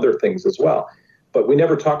lot of other things as well. But we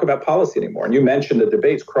never talk about policy anymore. And you mentioned the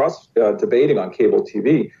debates, debating on cable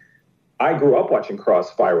TV. I grew up watching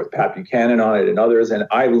Crossfire with Pat Buchanan on it and others, and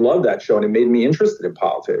I love that show, and it made me interested in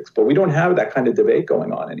politics. But we don't have that kind of debate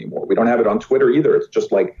going on anymore. We don't have it on Twitter either. It's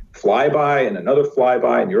just like flyby and another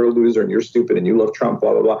flyby, and you're a loser, and you're stupid, and you love Trump,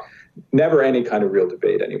 blah, blah, blah. Never any kind of real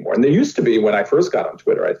debate anymore. And there used to be when I first got on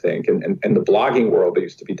Twitter, I think, and the blogging world, there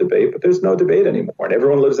used to be debate, but there's no debate anymore, and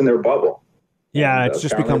everyone lives in their bubble. Yeah, it's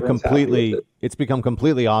just become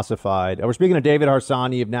completely ossified. We're speaking to David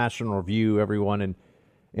Harsanyi of National Review, everyone, and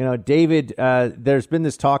David, there's been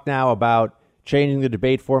this talk now about changing the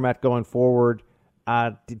debate format going forward.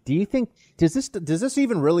 Do you think does this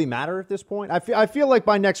even really matter at this point? I feel like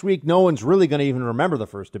by next week, no one's really going to even remember the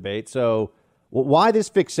first debate. So why this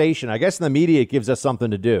fixation? I guess in the media, it gives us something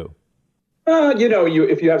to do.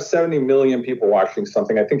 If you have 70 million people watching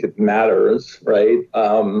something, I think it matters, right?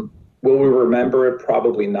 Will we remember it?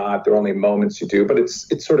 Probably not. There are only moments you do, but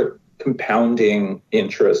it's sort of compounding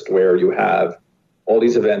interest where you have all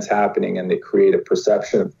these events happening and they create a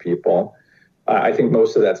perception of people. I think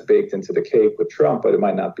most of that's baked into the cake with Trump, but it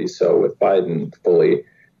might not be so with Biden fully.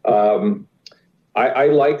 I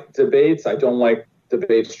like debates. I don't like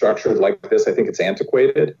debate structured like this. I think it's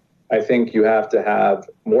antiquated. I think you have to have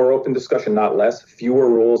more open discussion, not less, fewer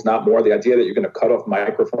rules, not more. The idea that you're going to cut off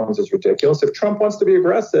microphones is ridiculous. If Trump wants to be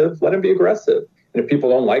aggressive, let him be aggressive. And if people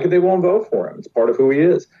don't like it, they won't vote for him. It's part of who he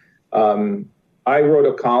is. I wrote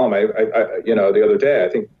a column, the other day. I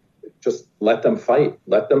think just let them fight.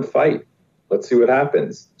 Let them fight. Let's see what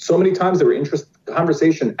happens. So many times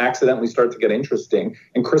conversation accidentally starts to get interesting,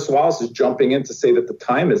 and Chris Wallace is jumping in to say that the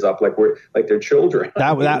time is up, like they're children.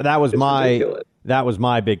 That was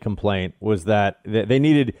my big complaint, was that they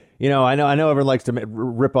needed. I know everyone likes to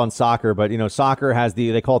rip on soccer, but soccer has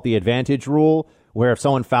they call it the advantage rule, where if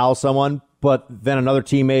someone fouls someone, but then another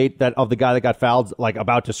teammate of the guy that got fouled, like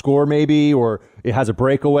about to score maybe, or it has a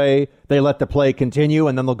breakaway, they let the play continue,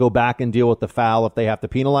 and then they'll go back and deal with the foul if they have to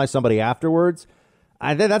penalize somebody afterwards.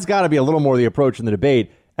 I think that's got to be a little more the approach in the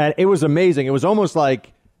debate. And it was amazing. It was almost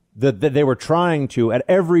like that they were trying to, at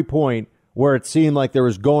every point where it seemed like there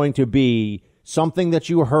was going to be something that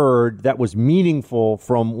you heard that was meaningful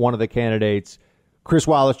from one of the candidates, Chris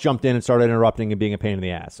Wallace jumped in and started interrupting and being a pain in the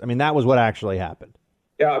ass. I mean, that was what actually happened.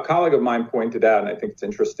 Yeah, a colleague of mine pointed out, and I think it's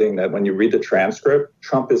interesting, that when you read the transcript,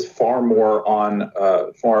 Trump is talks far more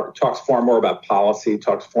about policy,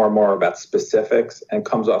 talks far more about specifics, and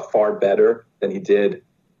comes off far better than he did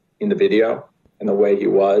in the video and the way he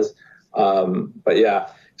was. But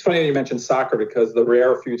yeah, it's funny that you mentioned soccer, because the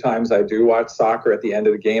rare few times I do watch soccer at the end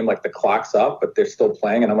of the game, like the clock's up, but they're still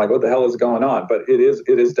playing, and I'm like, what the hell is going on? But it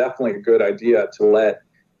is definitely a good idea to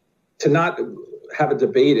not have a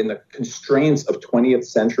debate in the constraints of 20th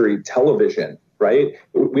century television, right?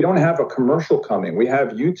 We don't have a commercial coming. We have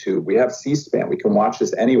YouTube. We have C-SPAN. We can watch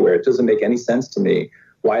this anywhere. It doesn't make any sense to me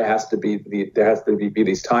why there has to be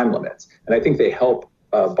these time limits. And I think they help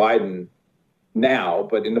Biden now,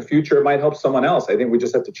 but in the future it might help someone else. I think we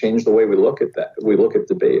just have to change the way we look at that. We look at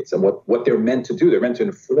debates and what they're meant to do. They're meant to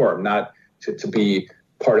inform, not to be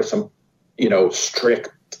part of some, strict,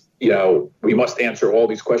 we must answer all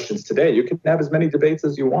these questions today. You can have as many debates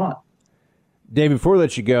as you want. Dave, before I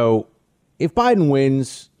let you go, if Biden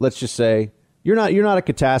wins, let's just say you're not a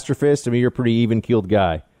catastrophist. I mean, you're a pretty even-keeled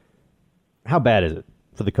guy. How bad is it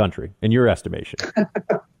for the country in your estimation?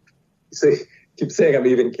 Keep saying I'm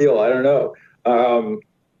even keel. I don't know.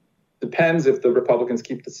 Depends if the Republicans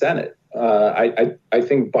keep the Senate. I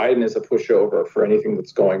think Biden is a pushover for anything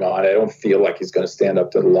that's going on. I don't feel like he's going to stand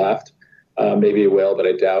up to the left. Maybe he will, but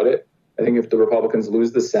I doubt it. I think if the Republicans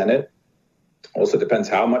lose the Senate, also depends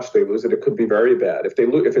how much they lose it. It could be very bad. If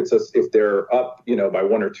they're up, by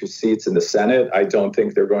 1 or 2 seats in the Senate, I don't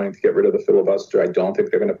think they're going to get rid of the filibuster. I don't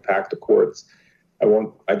think they're going to pack the courts.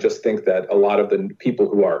 I just think that a lot of the people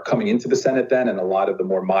who are coming into the Senate then, and a lot of the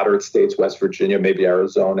more moderate states, West Virginia, maybe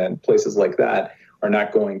Arizona, and places like that, are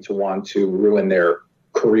not going to want to ruin their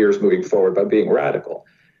careers moving forward by being radical.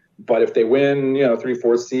 But if they win,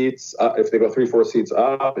 3-4 seats, if they go 3-4 seats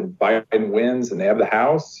up and Biden wins and they have the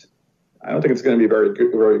House, I don't think it's going to be very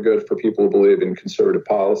good for people who believe in conservative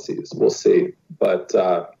policies. We'll see. But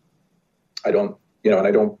Biden's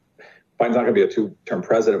not going to be a 2-term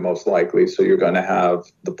president, most likely. So you're going to have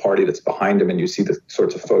the party that's behind him, and you see the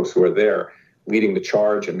sorts of folks who are there leading the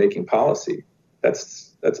charge and making policy.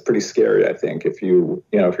 That's pretty scary, I think, if you're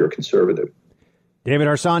a conservative. David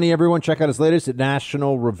Harsanyi, everyone, check out his latest at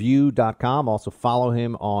nationalreview.com. Also follow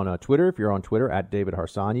him on Twitter if you're on Twitter at David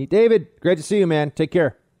Harsanyi. David, great to see you, man. Take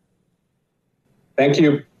care. Thank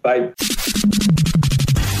you. Bye.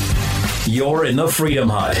 You're in the Freedom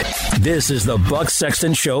Hut. This is the Buck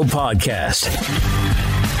Sexton Show podcast.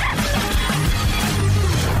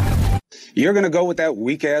 You're going to go with that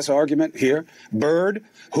weak-ass argument here? Byrd,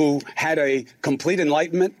 who had a complete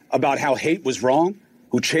enlightenment about how hate was wrong,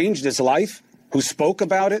 who changed his life, who spoke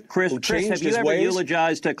about it, Chris, who changed have you his ever ways.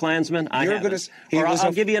 eulogized a Klansman? I haven't.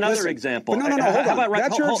 I'll give you another example. No, hold on. How about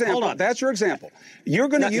That's your example. Hold on. That's your example. You're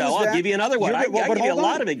going to use that. No, I'll give you another one. I give you a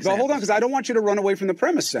lot of examples. But hold on, because I don't want you to run away from the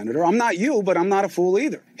premise, Senator. I'm not you, but I'm not a fool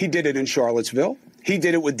either. He did it in Charlottesville. He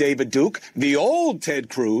did it with David Duke. The old Ted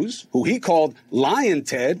Cruz, who he called Lion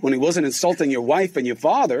Ted when he wasn't insulting your wife and your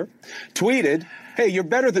father, tweeted, "Hey, you're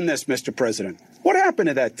better than this, Mr. President." What happened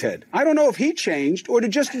to that Ted? I don't know if he changed or did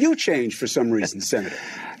just you change for some reason, Senator.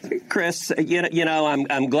 Chris,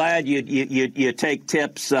 I'm glad you take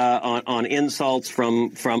tips on insults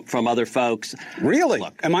from other folks. Really?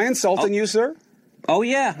 Look, am I insulting you, sir? Oh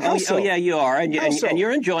yeah, oh yeah, you are, and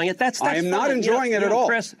you're enjoying it. That's I am not fine. enjoying it at all.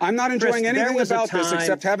 Chris, I'm not enjoying anything about this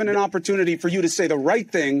except having an opportunity for you to say the right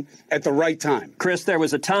thing at the right time. Chris, there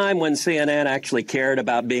was a time when CNN actually cared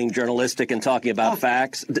about being journalistic and talking about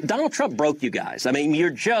facts. Donald Trump broke you guys. I mean,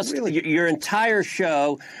 you're just your entire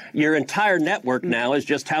show, your entire network now is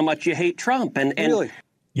just how much you hate Trump. And really,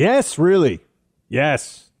 yes, really,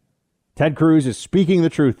 yes. Ted Cruz is speaking the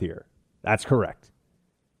truth here. That's correct.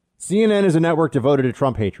 CNN is a network devoted to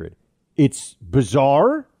Trump hatred. It's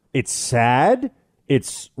bizarre. It's sad.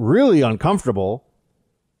 It's really uncomfortable.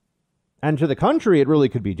 And to the country, it really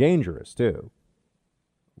could be dangerous, too.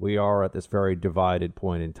 We are at this very divided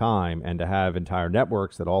point in time. And to have entire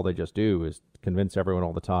networks that all they just do is convince everyone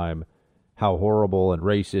all the time how horrible and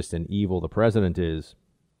racist and evil the president is.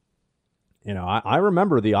 I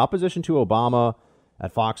remember the opposition to Obama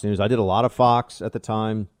at Fox News. I did a lot of Fox at the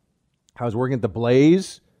time. I was working at The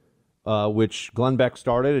Blaze, which Glenn Beck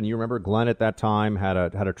started, and you remember Glenn at that time had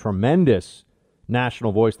a tremendous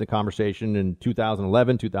national voice in the conversation in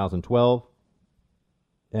 2011, 2012.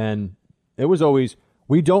 And it was always,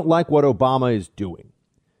 we don't like what Obama is doing.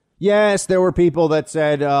 Yes, there were people that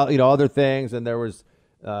said, other things, and there was,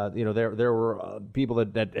 there were people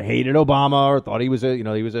that hated Obama or thought he was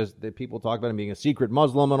people talked about him being a secret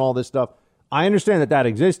Muslim and all this stuff. I understand that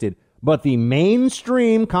existed, but the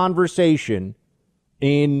mainstream conversation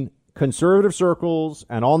in conservative circles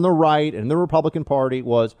and on the right and the Republican Party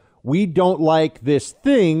was, we don't like this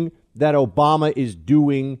thing that Obama is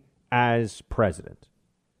doing as president.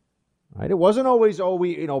 Right? It wasn't always,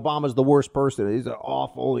 Obama's the worst person. He's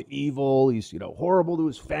awful, evil. He's, horrible to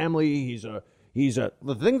his family. He's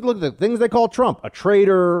the things they call Trump, a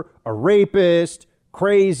traitor, a rapist,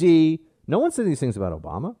 crazy. No one said these things about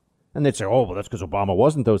Obama. And they'd say, that's because Obama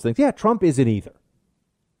wasn't those things. Yeah, Trump isn't either.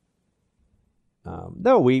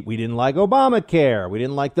 No, we didn't like Obamacare. We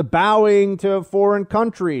didn't like the bowing to foreign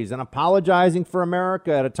countries and apologizing for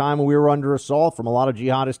America at a time when we were under assault from a lot of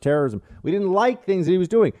jihadist terrorism. We didn't like things that he was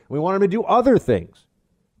doing. We wanted him to do other things.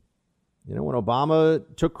 When Obama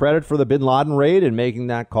took credit for the bin Laden raid and making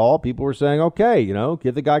that call, people were saying, okay,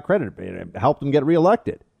 give the guy credit. It helped him get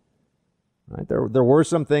reelected. Right? There were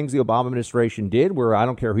some things the Obama administration did where I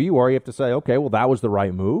don't care who you are, you have to say, okay, well, that was the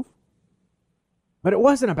right move. But it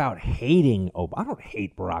wasn't about hating Obama. I don't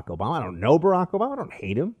hate Barack Obama. I don't know Barack Obama. I don't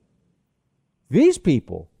hate him. These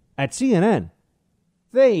people at CNN,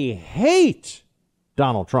 they hate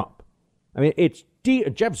Donald Trump. I mean, it's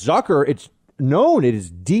Jeff Zucker. It's known it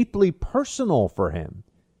is deeply personal for him.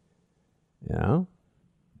 You know?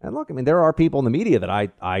 And look, I mean, there are people in the media that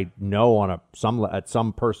I know on at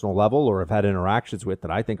some personal level or have had interactions with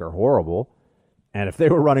that I think are horrible. And if they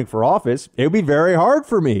were running for office, it would be very hard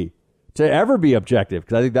for me to ever be objective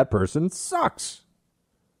because I think that person sucks.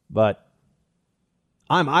 But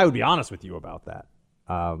I would be honest with you about that.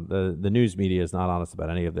 The news media is not honest about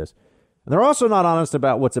any of this. And they're also not honest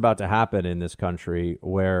about what's about to happen in this country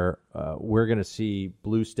where we're going to see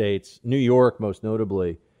blue states, New York most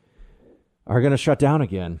notably, are going to shut down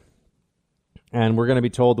again. And we're going to be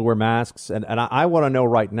told to wear masks. And I want to know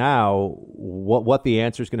right now what the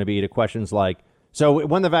answer is going to be to questions like, so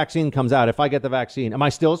when the vaccine comes out, if I get the vaccine, am I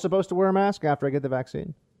still supposed to wear a mask after I get the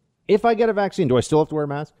vaccine? If I get a vaccine, do I still have to wear a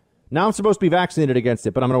mask? Now I'm supposed to be vaccinated against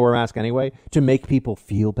it, but I'm going to wear a mask anyway to make people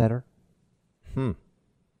feel better. We're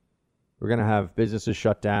going to have businesses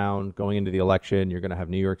shut down going into the election. You're going to have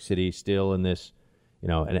New York City still in this, you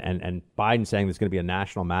know, and Biden saying there's going to be a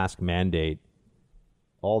national mask mandate,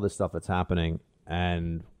 all this stuff that's happening.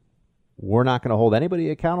 And we're not going to hold anybody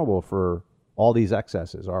accountable for all these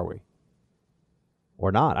excesses, are we?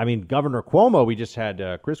 Or not. I mean, Governor Cuomo, we just had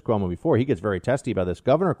Chris Cuomo before. He gets very testy about this.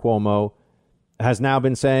 Governor Cuomo has now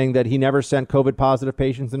been saying that he never sent COVID positive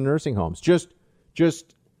patients in nursing homes. Just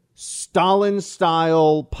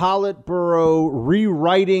Stalin-style Politburo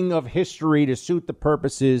rewriting of history to suit the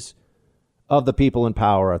purposes of the people in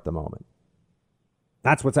power at the moment.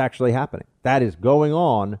 That's what's actually happening. That is going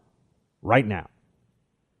on right now.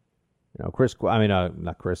 You know,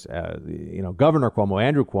 Governor Cuomo,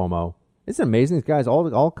 Andrew Cuomo. Isn't it amazing? These guys, all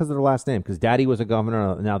because of their last name, because daddy was a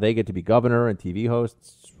governor. Now they get to be governor and TV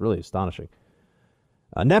hosts. It's really astonishing.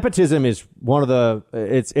 Nepotism is one of the,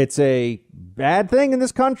 it's a bad thing in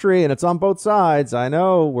this country, and it's on both sides. I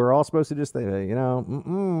know we're all supposed to just, we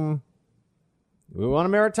want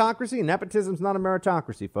a meritocracy. Nepotism's not a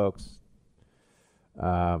meritocracy, folks.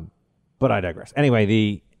 But I digress.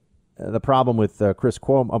 Anyway, the problem with Chris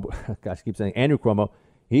Cuomo, gosh, I keep saying Andrew Cuomo,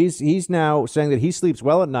 he's now saying that he sleeps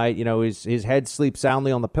well at night. You know, his head sleeps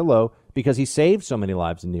soundly on the pillow because he saved so many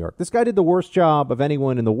lives in New York. This guy did the worst job of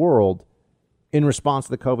anyone in the world in response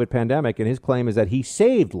to the COVID pandemic, and his claim is that he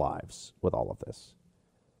saved lives with all of this.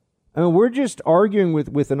 I mean, we're just arguing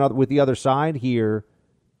with the other side here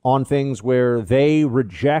on things where they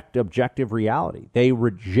reject objective reality. They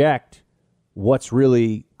reject what's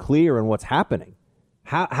really clear and what's happening.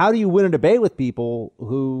 How do you win a debate with people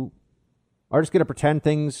who are just going to pretend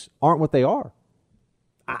things aren't what they are?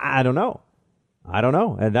 I don't know.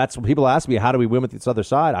 And that's when people ask me, how do we win with this other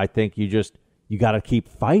side? I think you got to keep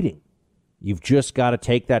fighting. You've just got to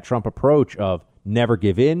take that Trump approach of never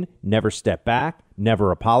give in, never step back, never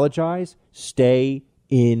apologize, stay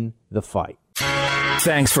in the fight.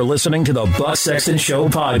 Thanks for listening to the Buck Sexton Show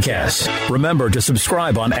podcast. Remember to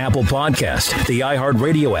subscribe on Apple Podcasts, the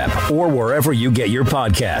iHeartRadio app, or wherever you get your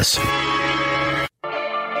podcasts.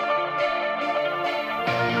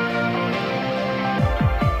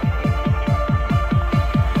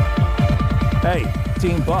 Hey,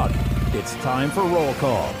 Team Buck, it's time for roll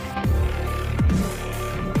call.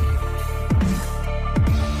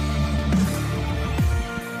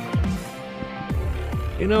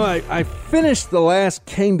 You know, I finished The Last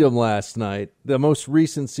Kingdom last night, the most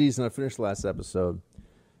recent season. I finished last episode.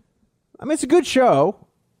 I mean, it's a good show.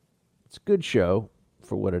 It's a good show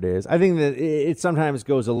for what it is. I think that it sometimes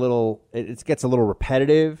goes it gets a little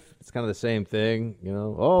repetitive. It's kind of the same thing, you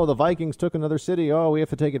know. Oh, the Vikings took another city. Oh, we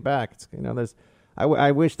have to take it back. It's, you know,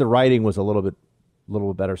 I wish the writing was a little bit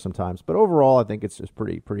better sometimes. But overall, I think it's just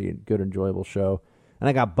pretty good, enjoyable show. And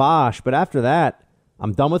I got Bosch, but after that,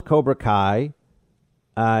 I'm done with Cobra Kai.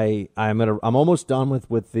 I'm almost done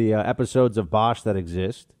with the episodes of Bosch that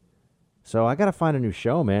exist. So I got to find a new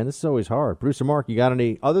show, man. This is always hard. Bruce and Mark, you got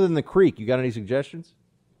any, other than The Creek, you got any suggestions?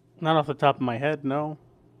 Not off the top of my head, no.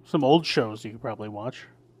 Some old shows you could probably watch.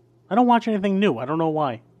 I don't watch anything new. I don't know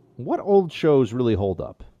why. What old shows really hold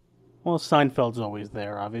up? Well, Seinfeld's always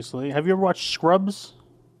there, obviously. Have you ever watched Scrubs?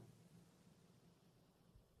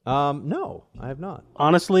 No, I have not.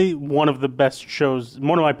 Honestly, one of the best shows,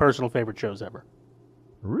 one of my personal favorite shows ever.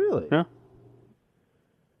 Really? Yeah.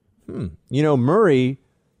 You know, Murray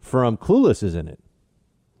from Clueless is in it.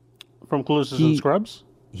 From Clueless is in Scrubs?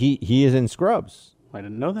 He is in Scrubs. I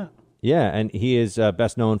didn't know that. Yeah, and he is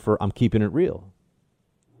best known for I'm Keeping It Real.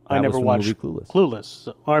 I That never was from the watched movie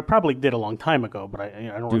Clueless. Or I probably did a long time ago, but I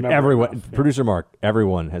don't Dude, remember. everyone, enough. producer Mark,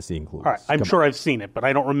 everyone has seen Clueless. All right, I'm Come sure I've seen it, but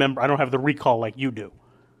I don't remember. I don't have the recall like you do.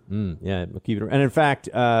 Yeah, we'll keep it. And in fact,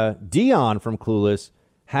 Dion from Clueless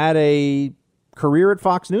had a career at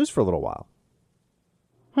Fox News for a little while.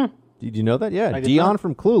 Did you know that? Yeah, Dion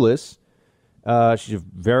from Clueless. She's a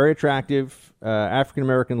very attractive African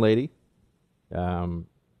American lady, and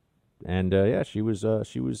yeah, she was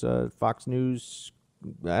Fox News.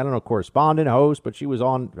 I don't know, correspondent, host, but she was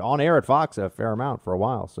on air at Fox a fair amount for a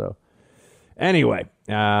while. So anyway,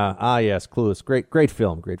 yes, Clueless, great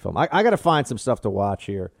film. I got to find some stuff to watch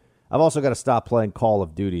here. I've also got to stop playing Call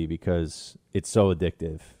of Duty because it's so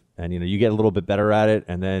addictive, and you get a little bit better at it,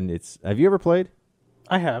 and then it's. Have you ever played?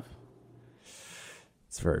 I have.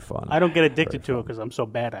 It's very fun. I don't get addicted to it because I'm so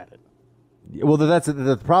bad at it. Well, that's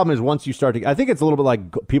the problem is once you start to. I think it's a little bit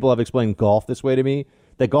like people have explained golf this way to me.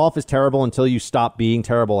 That golf is terrible until you stop being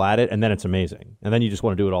terrible at it, and then it's amazing, and then you just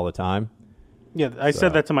want to do it all the time. Yeah, I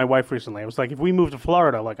said that to my wife recently. I was like, if we move to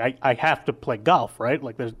Florida, like I have to play golf, right?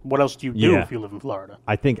 Like, what else do you do if you live in Florida?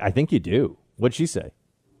 I think you do. What'd she say?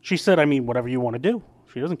 She said, I mean, whatever you want to do.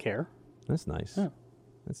 She doesn't care. That's nice. Yeah.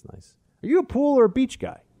 That's nice. Are you a pool or a beach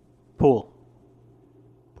guy? Pool.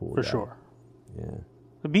 For sure. Yeah.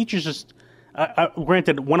 The beach is just.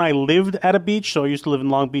 Granted, when I lived at a beach, so I used to live in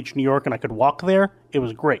Long Beach, New York, and I could walk there, it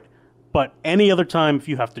was great. But any other time, if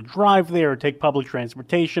you have to drive there or take public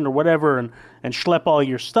transportation or whatever and schlep all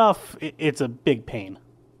your stuff, it's a big pain.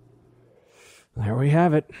 There we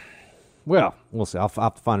have it. Well, we'll see. I'll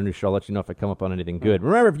have to find a new show. I'll let you know if I come up on anything good.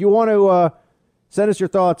 Remember, if you want to send us your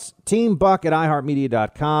thoughts,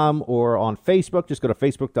 teambuck@iheartmedia.com, or on Facebook, just go to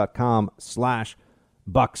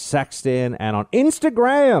facebook.com/Buck Sexton. And on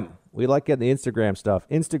Instagram, we like getting the Instagram stuff.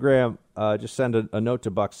 Instagram, just send a note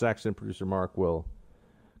to Buck Sexton. Producer Mark will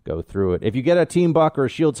go through it. If you get a Team Buck or a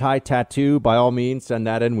Shields High tattoo, by all means, send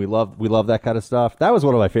that in. We love that kind of stuff. That was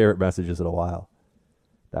one of my favorite messages in a while.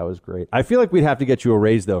 That was great. I feel like we'd have to get you a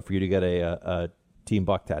raise, though, for you to get a Team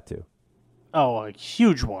Buck tattoo. Oh, a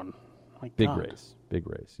huge one. My Big God. raise,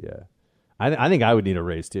 yeah. I think I would need a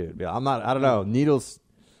raise, too. I don't know, needles.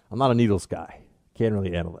 I'm not a needles guy. Can't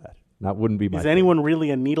really handle that. That wouldn't be my Is thing. anyone really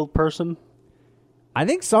a needle person? I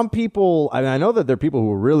think some people, I know that there are people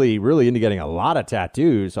who are really, really into getting a lot of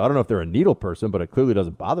tattoos. So I don't know if they're a needle person, but it clearly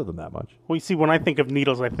doesn't bother them that much. Well, you see, when I think of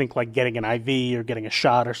needles, I think like getting an IV or getting a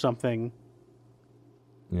shot or something.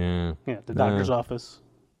 Yeah. Yeah, the doctor's office.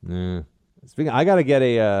 Yeah. Speaking, I got to get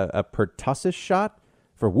a pertussis shot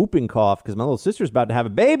for whooping cough because my little sister's about to have a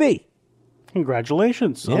baby.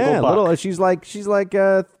 Congratulations, Yeah, Uncle Buck. little. She's like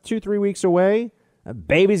 2-3 weeks away. A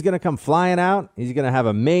baby's going to come flying out. He's going to have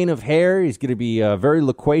a mane of hair. He's going to be very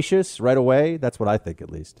loquacious right away. That's what I think,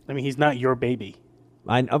 at least. I mean, he's not your baby.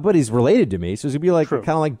 I know, but he's related to me, so he's going to be like kind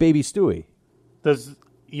of like baby Stewie. Does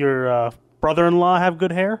your brother-in-law have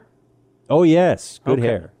good hair? Oh, yes. Good Okay.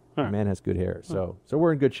 hair. All The right. man has good hair. So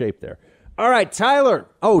we're in good shape there. All right, Tyler.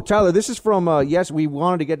 Oh, Tyler, this is from, yes, we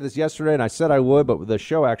wanted to get to this yesterday, and I said I would, but the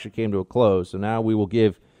show actually came to a close. So now we will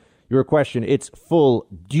give your question its full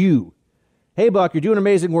due. Hey, Buck, you're doing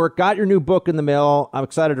amazing work. Got your new book in the mail. I'm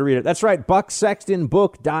excited to read it. That's right,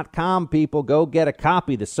 BuckSextonBook.com, people. Go get a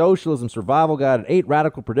copy. The Socialism Survival Guide and 8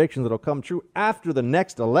 Radical Predictions that will come true after the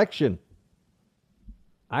next election.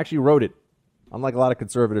 I actually wrote it. Unlike a lot of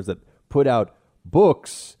conservatives that put out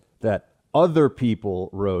books that other people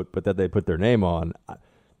wrote, but that they put their name on.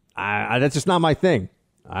 That's just not my thing.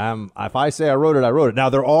 If I say I wrote it, I wrote it. Now,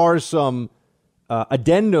 there are some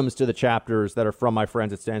addendums to the chapters that are from my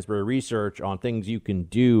friends at Stansberry Research on things you can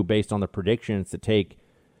do based on the predictions to take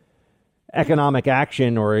economic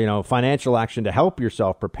action or, financial action to help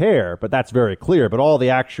yourself prepare. But that's very clear. But all the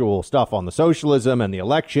actual stuff on the socialism and the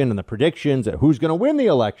election and the predictions, who's going to win the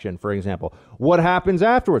election, for example, what happens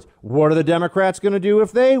afterwards, what are the Democrats going to do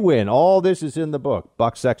if they win? All this is in the book,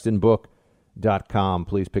 BuckSextonBook.com.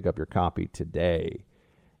 Please pick up your copy today.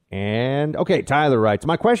 And, okay, Tyler writes,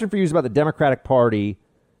 my question for you is about the Democratic Party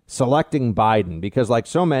selecting Biden, because like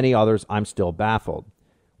so many others, I'm still baffled.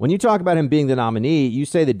 When you talk about him being the nominee, you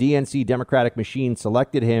say the DNC Democratic machine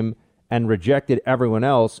selected him and rejected everyone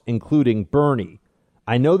else, including Bernie.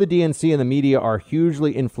 I know the DNC and the media are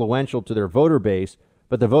hugely influential to their voter base,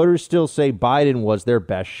 but the voters still say Biden was their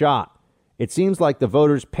best shot. It seems like the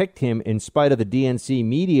voters picked him in spite of the DNC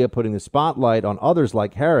media putting the spotlight on others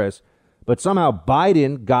like Harris, but somehow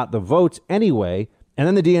Biden got the votes anyway, and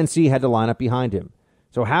then the DNC had to line up behind him.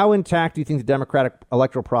 So how intact do you think the Democratic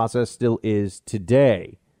electoral process still is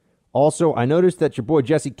today? Also, I noticed that your boy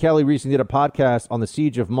Jesse Kelly recently did a podcast on the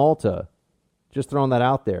siege of Malta. Just throwing that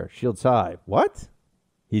out there. Shields high. What?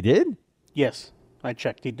 He did? Yes. I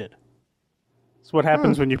checked. He did. It's what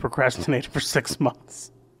happens when you procrastinate for 6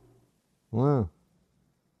 months. Wow.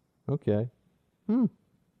 Okay.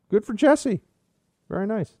 Good for Jesse. Very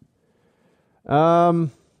nice. All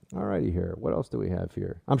righty here. What else do we have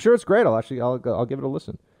here? I'm sure it's great. I'll give it a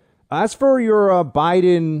listen. As for your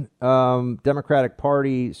Biden Democratic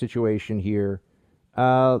Party situation here,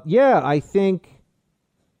 I think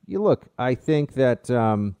that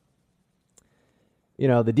the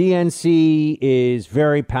DNC is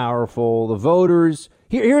very powerful. The voters.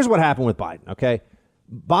 Here's what happened with Biden. Okay,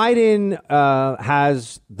 Biden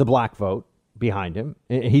has the black vote behind him.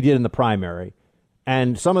 He did in the primary,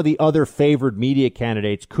 and some of the other favored media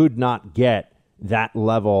candidates could not get that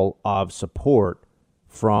level of support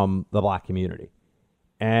from the black community.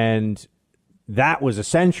 And that was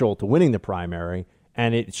essential to winning the primary.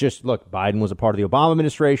 And it's just, look, Biden was a part of the Obama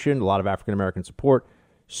administration, a lot of African-American support.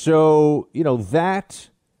 So, that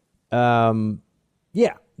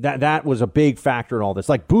was a big factor in all this.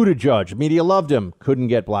 Like Buttigieg, media loved him, couldn't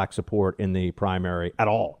get black support in the primary at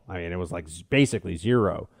all. I mean, it was like basically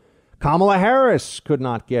zero. Kamala Harris could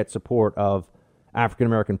not get support of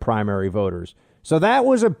African-American primary voters. So that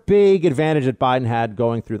was a big advantage that Biden had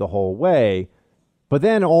going through the whole way. But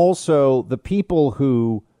then also the people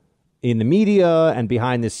who in the media and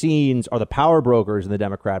behind the scenes are the power brokers in the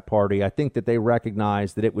Democrat Party, I think that they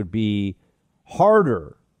recognize that it would be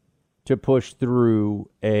harder to push through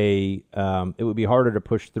a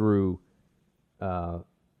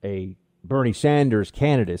Bernie Sanders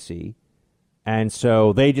candidacy. And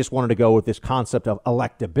so they just wanted to go with this concept of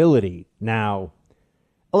electability. Now,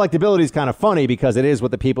 electability is kind of funny because it is what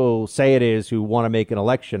the people say it is who want to make an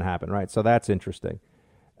election happen, right? So that's interesting.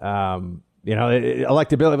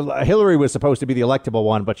 Electability. Hillary was supposed to be the electable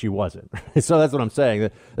one, but she wasn't. So that's what I'm saying.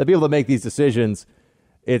 The people that make these decisions,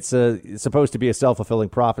 it's supposed to be a self-fulfilling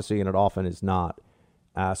prophecy, and it often is not.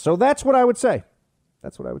 So that's what I would say.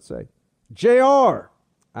 JR,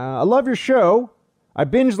 I love your show. I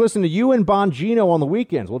binge listen to you and Bongino on the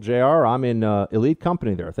weekends. Well, JR, I'm in elite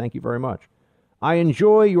company there. Thank you very much. I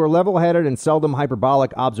enjoy your level-headed and seldom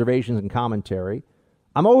hyperbolic observations and commentary.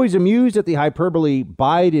 I'm always amused at the hyperbole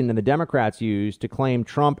Biden and the Democrats use to claim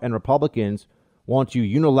Trump and Republicans want to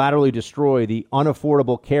unilaterally destroy the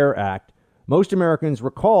Unaffordable Care Act. Most Americans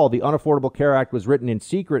recall the Unaffordable Care Act was written in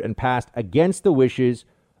secret and passed against the wishes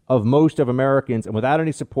of most of Americans and without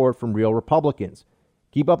any support from real Republicans.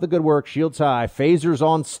 Keep up the good work. Shields high. Phasers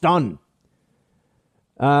on stun.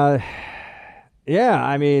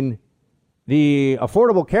 The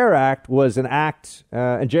Affordable Care Act was an act,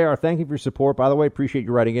 and JR, thank you for your support. By the way, appreciate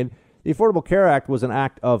you writing in. The Affordable Care Act was an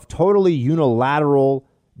act of totally unilateral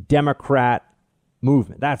Democrat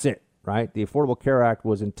movement. That's it, right? The Affordable Care Act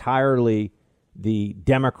was entirely the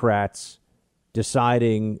Democrats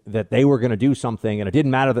deciding that they were going to do something, and it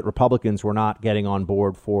didn't matter that Republicans were not getting on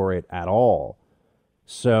board for it at all.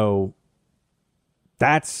 So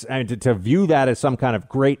that's, and to view that as some kind of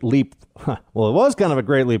great leap, well, it was kind of a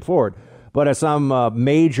great leap forward, but as some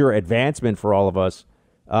major advancement for all of us,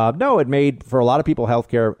 no, it made, for a lot of people,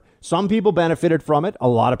 healthcare. Some people benefited from it. A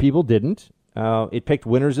lot of people didn't. It picked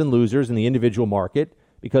winners and losers in the individual market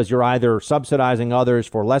because you're either subsidizing others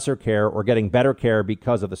for lesser care or getting better care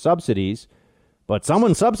because of the subsidies. But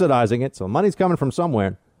someone's subsidizing it, so money's coming from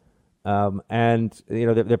somewhere. And,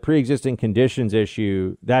 the pre-existing conditions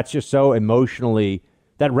issue, that's just so emotionally,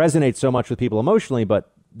 that resonates so much with people emotionally,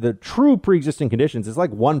 but the true pre-existing conditions is like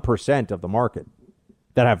 1% of the market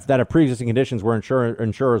that have pre-existing conditions where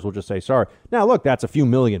insurers will just say, sorry. Now, look, that's a few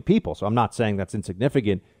million people, so I'm not saying that's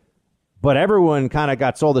insignificant, but everyone kind of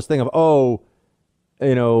got sold this thing of,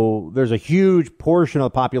 there's a huge portion of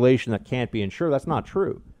the population that can't be insured. That's not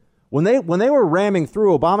true. When they were ramming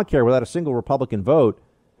through Obamacare without a single Republican vote,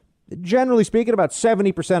 generally speaking, about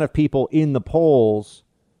 70% of people in the polls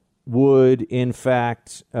would, in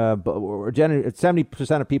fact,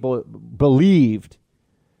 70% of people believed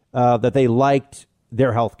that they liked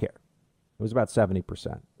their health care. It was about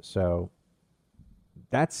 70%. So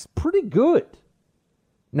that's pretty good.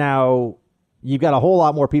 Now, you've got a whole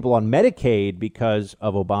lot more people on Medicaid because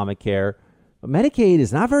of Obamacare, but Medicaid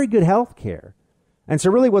is not very good health care. And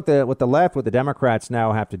so really what the left, what the Democrats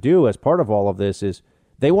now have to do as part of all of this is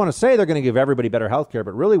they want to say they're going to give everybody better health care,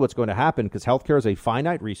 but really what's going to happen, because health care is a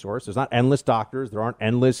finite resource, there's not endless doctors, there aren't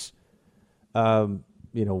endless,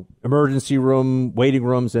 emergency room, waiting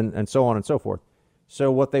rooms, and so on and so forth.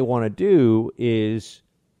 So what they want to do is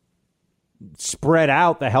spread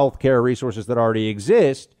out the health care resources that already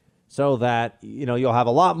exist so that, you'll have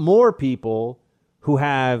a lot more people who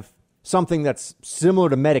have something that's similar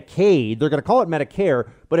to Medicaid. They're going to call it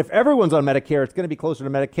Medicare, but if everyone's on Medicare, it's going to be closer to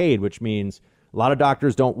Medicaid, which means A lot of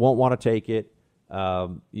doctors won't want to take it. A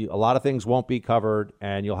lot of things won't be covered,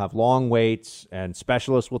 and you'll have long waits, and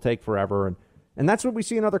specialists will take forever. And that's what we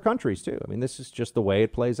see in other countries, too. I mean, this is just the way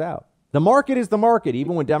it plays out. The market is the market,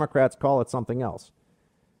 even when Democrats call it something else.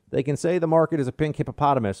 They can say the market is a pink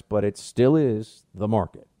hippopotamus, but it still is the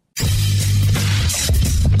market.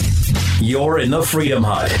 You're in the Freedom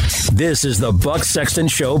Hut. This is the Buck Sexton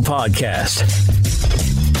Show podcast.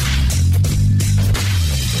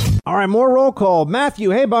 All right, more roll call.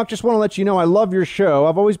 Matthew, hey, Buck, just want to let you know I love your show.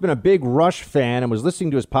 I've always been a big Rush fan and was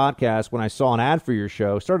listening to his podcast when I saw an ad for your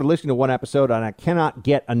show. Started listening to one episode, and I cannot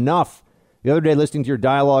get enough. The other day, listening to your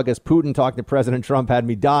dialogue as Putin talking to President Trump had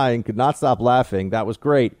me dying. Could not stop laughing. That was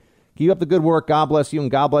great. Keep up the good work. God bless you,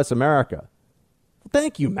 and God bless America. Well,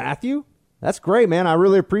 thank you, Matthew. That's great, man. I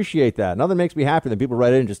really appreciate that. Nothing makes me happier than people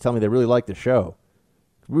write in and just tell me they really like the show.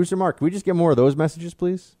 Producer Mark, can we just get more of those messages,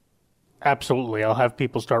 please? Absolutely. I'll have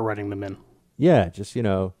people start writing them in. Yeah, just,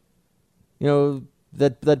 that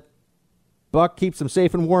Buck keeps them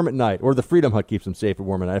safe and warm at night, or the Freedom Hut keeps them safe and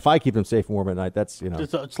warm at night. If I keep them safe and warm at night, that's,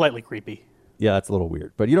 It's slightly creepy. Yeah, that's a little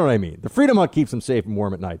weird, but you know what I mean. The Freedom Hut keeps them safe and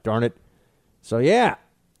warm at night, darn it. So, yeah.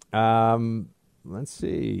 Let's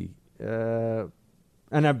see. And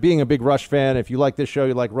being a big Rush fan, if you like this show,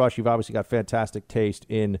 you like Rush, you've obviously got fantastic taste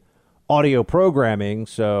in audio programming.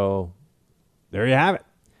 So there you have it.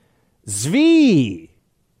 Zvi.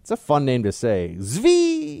 It's a fun name to say.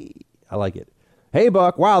 Zvi. I like it. Hey,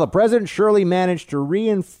 Buck. Wow, the president surely managed to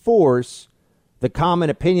reinforce the common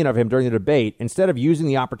opinion of him during the debate instead of using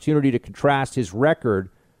the opportunity to contrast his record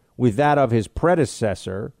with that of his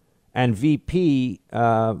predecessor and VP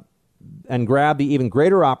and grab the even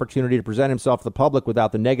greater opportunity to present himself to the public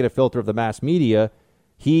without the negative filter of the mass media.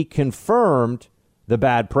 He confirmed the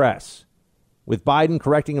bad press. With Biden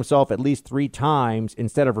correcting himself at least 3 times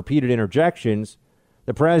instead of repeated interjections,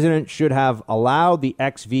 the president should have allowed the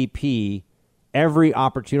ex-VP every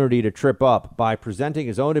opportunity to trip up by presenting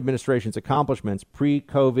his own administration's accomplishments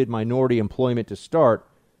pre-COVID minority employment to start.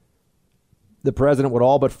 The president would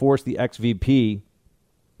all but force the ex-VP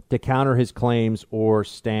to counter his claims or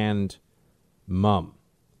stand mum.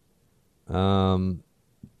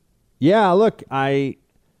 Yeah, look, I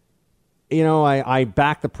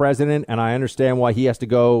back the president, and I understand why he has to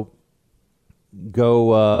go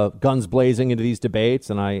guns blazing into these debates,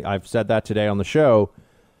 and I've said that today on the show.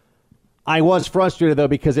 I was frustrated, though,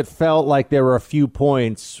 because it felt like there were a few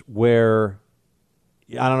points where,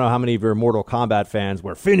 I don't know how many of your Mortal Kombat fans,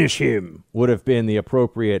 where "finish him" would have been the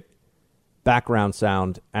appropriate background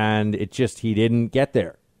sound, and he didn't get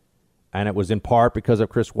there. And it was in part because of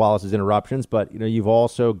Chris Wallace's interruptions, but, you've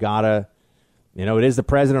also got to, it is the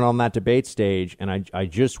president on that debate stage, and I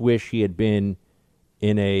just wish he had been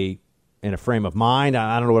in a frame of mind.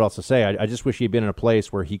 I don't know what else to say. I just wish he had been in a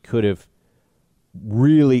place where he could have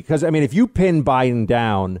really, because, if you pin Biden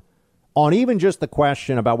down on even just the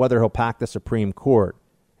question about whether he'll pack the Supreme Court,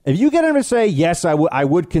 if you get him to say, yes, I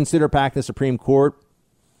would consider packing the Supreme Court,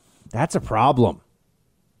 that's a problem.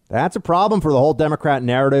 That's a problem for the whole Democrat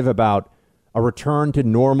narrative about a return to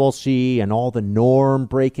normalcy and all the norm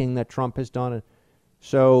breaking that Trump has done.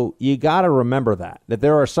 So you got to remember that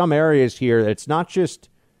there are some areas here. It's not just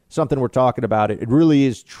something we're talking about. It really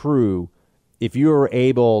is true. If you're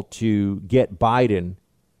able to get Biden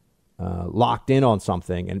locked in on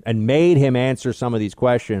something and made him answer some of these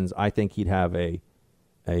questions, I think he'd have a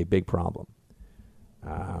big problem.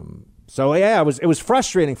 So, yeah, it was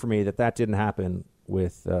frustrating for me that didn't happen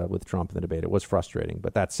with Trump in the debate. It was frustrating.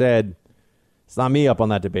 But that said, it's not me up on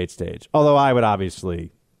that debate stage. Although I would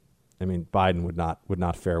obviously, Biden would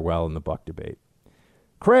not fare well in the Buck debate.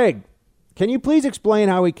 Craig, can you please explain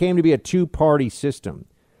how it came to be a 2-party system?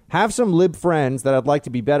 Have some lib friends that I'd like to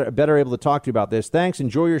be better able to talk to about this. Thanks.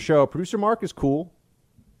 Enjoy your show. Producer Mark is cool.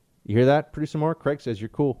 You hear that, Producer Mark? Craig says you're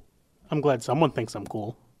cool. I'm glad someone thinks I'm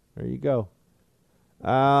cool. There you go.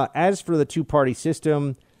 As for the 2-party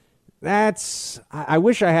system, I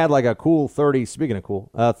wish I had like a cool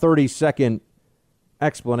 30-second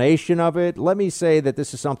explanation of it. Let me say that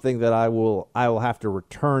this is something that I will have to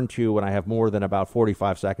return to when I have more than about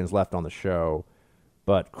 45 seconds left on the show.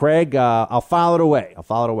 But Craig, I'll file it away.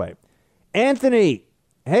 Anthony,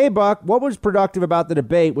 hey, Buck, what was productive about the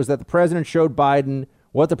debate was that the president showed Biden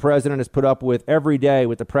what the president has put up with every day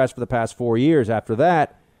with the press for the past 4 years. After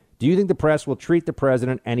that, do you think the press will treat the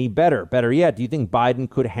president any better? Better yet, do you think Biden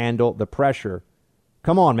could handle the pressure?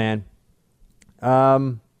 Come on, man.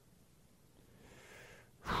 Do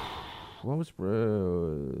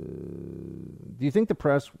you think the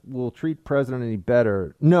press will treat president any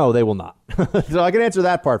better? No, they will not. So I can answer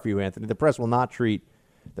that part for you, Anthony. The press will not treat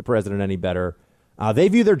the president any better. They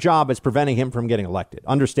view their job as preventing him from getting elected.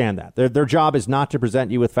 Understand that. Their job is not to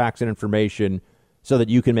present you with facts and information so that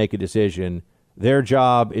you can make a decision. Their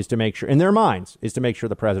job is to make sure, in their minds, is to make sure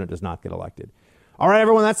the president does not get elected. All right,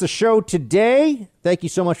 everyone, that's the show today. Thank you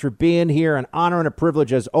so much for being here. An honor and a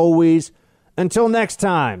privilege as always. Until next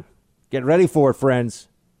time, get ready for it, friends.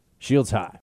 Shields high.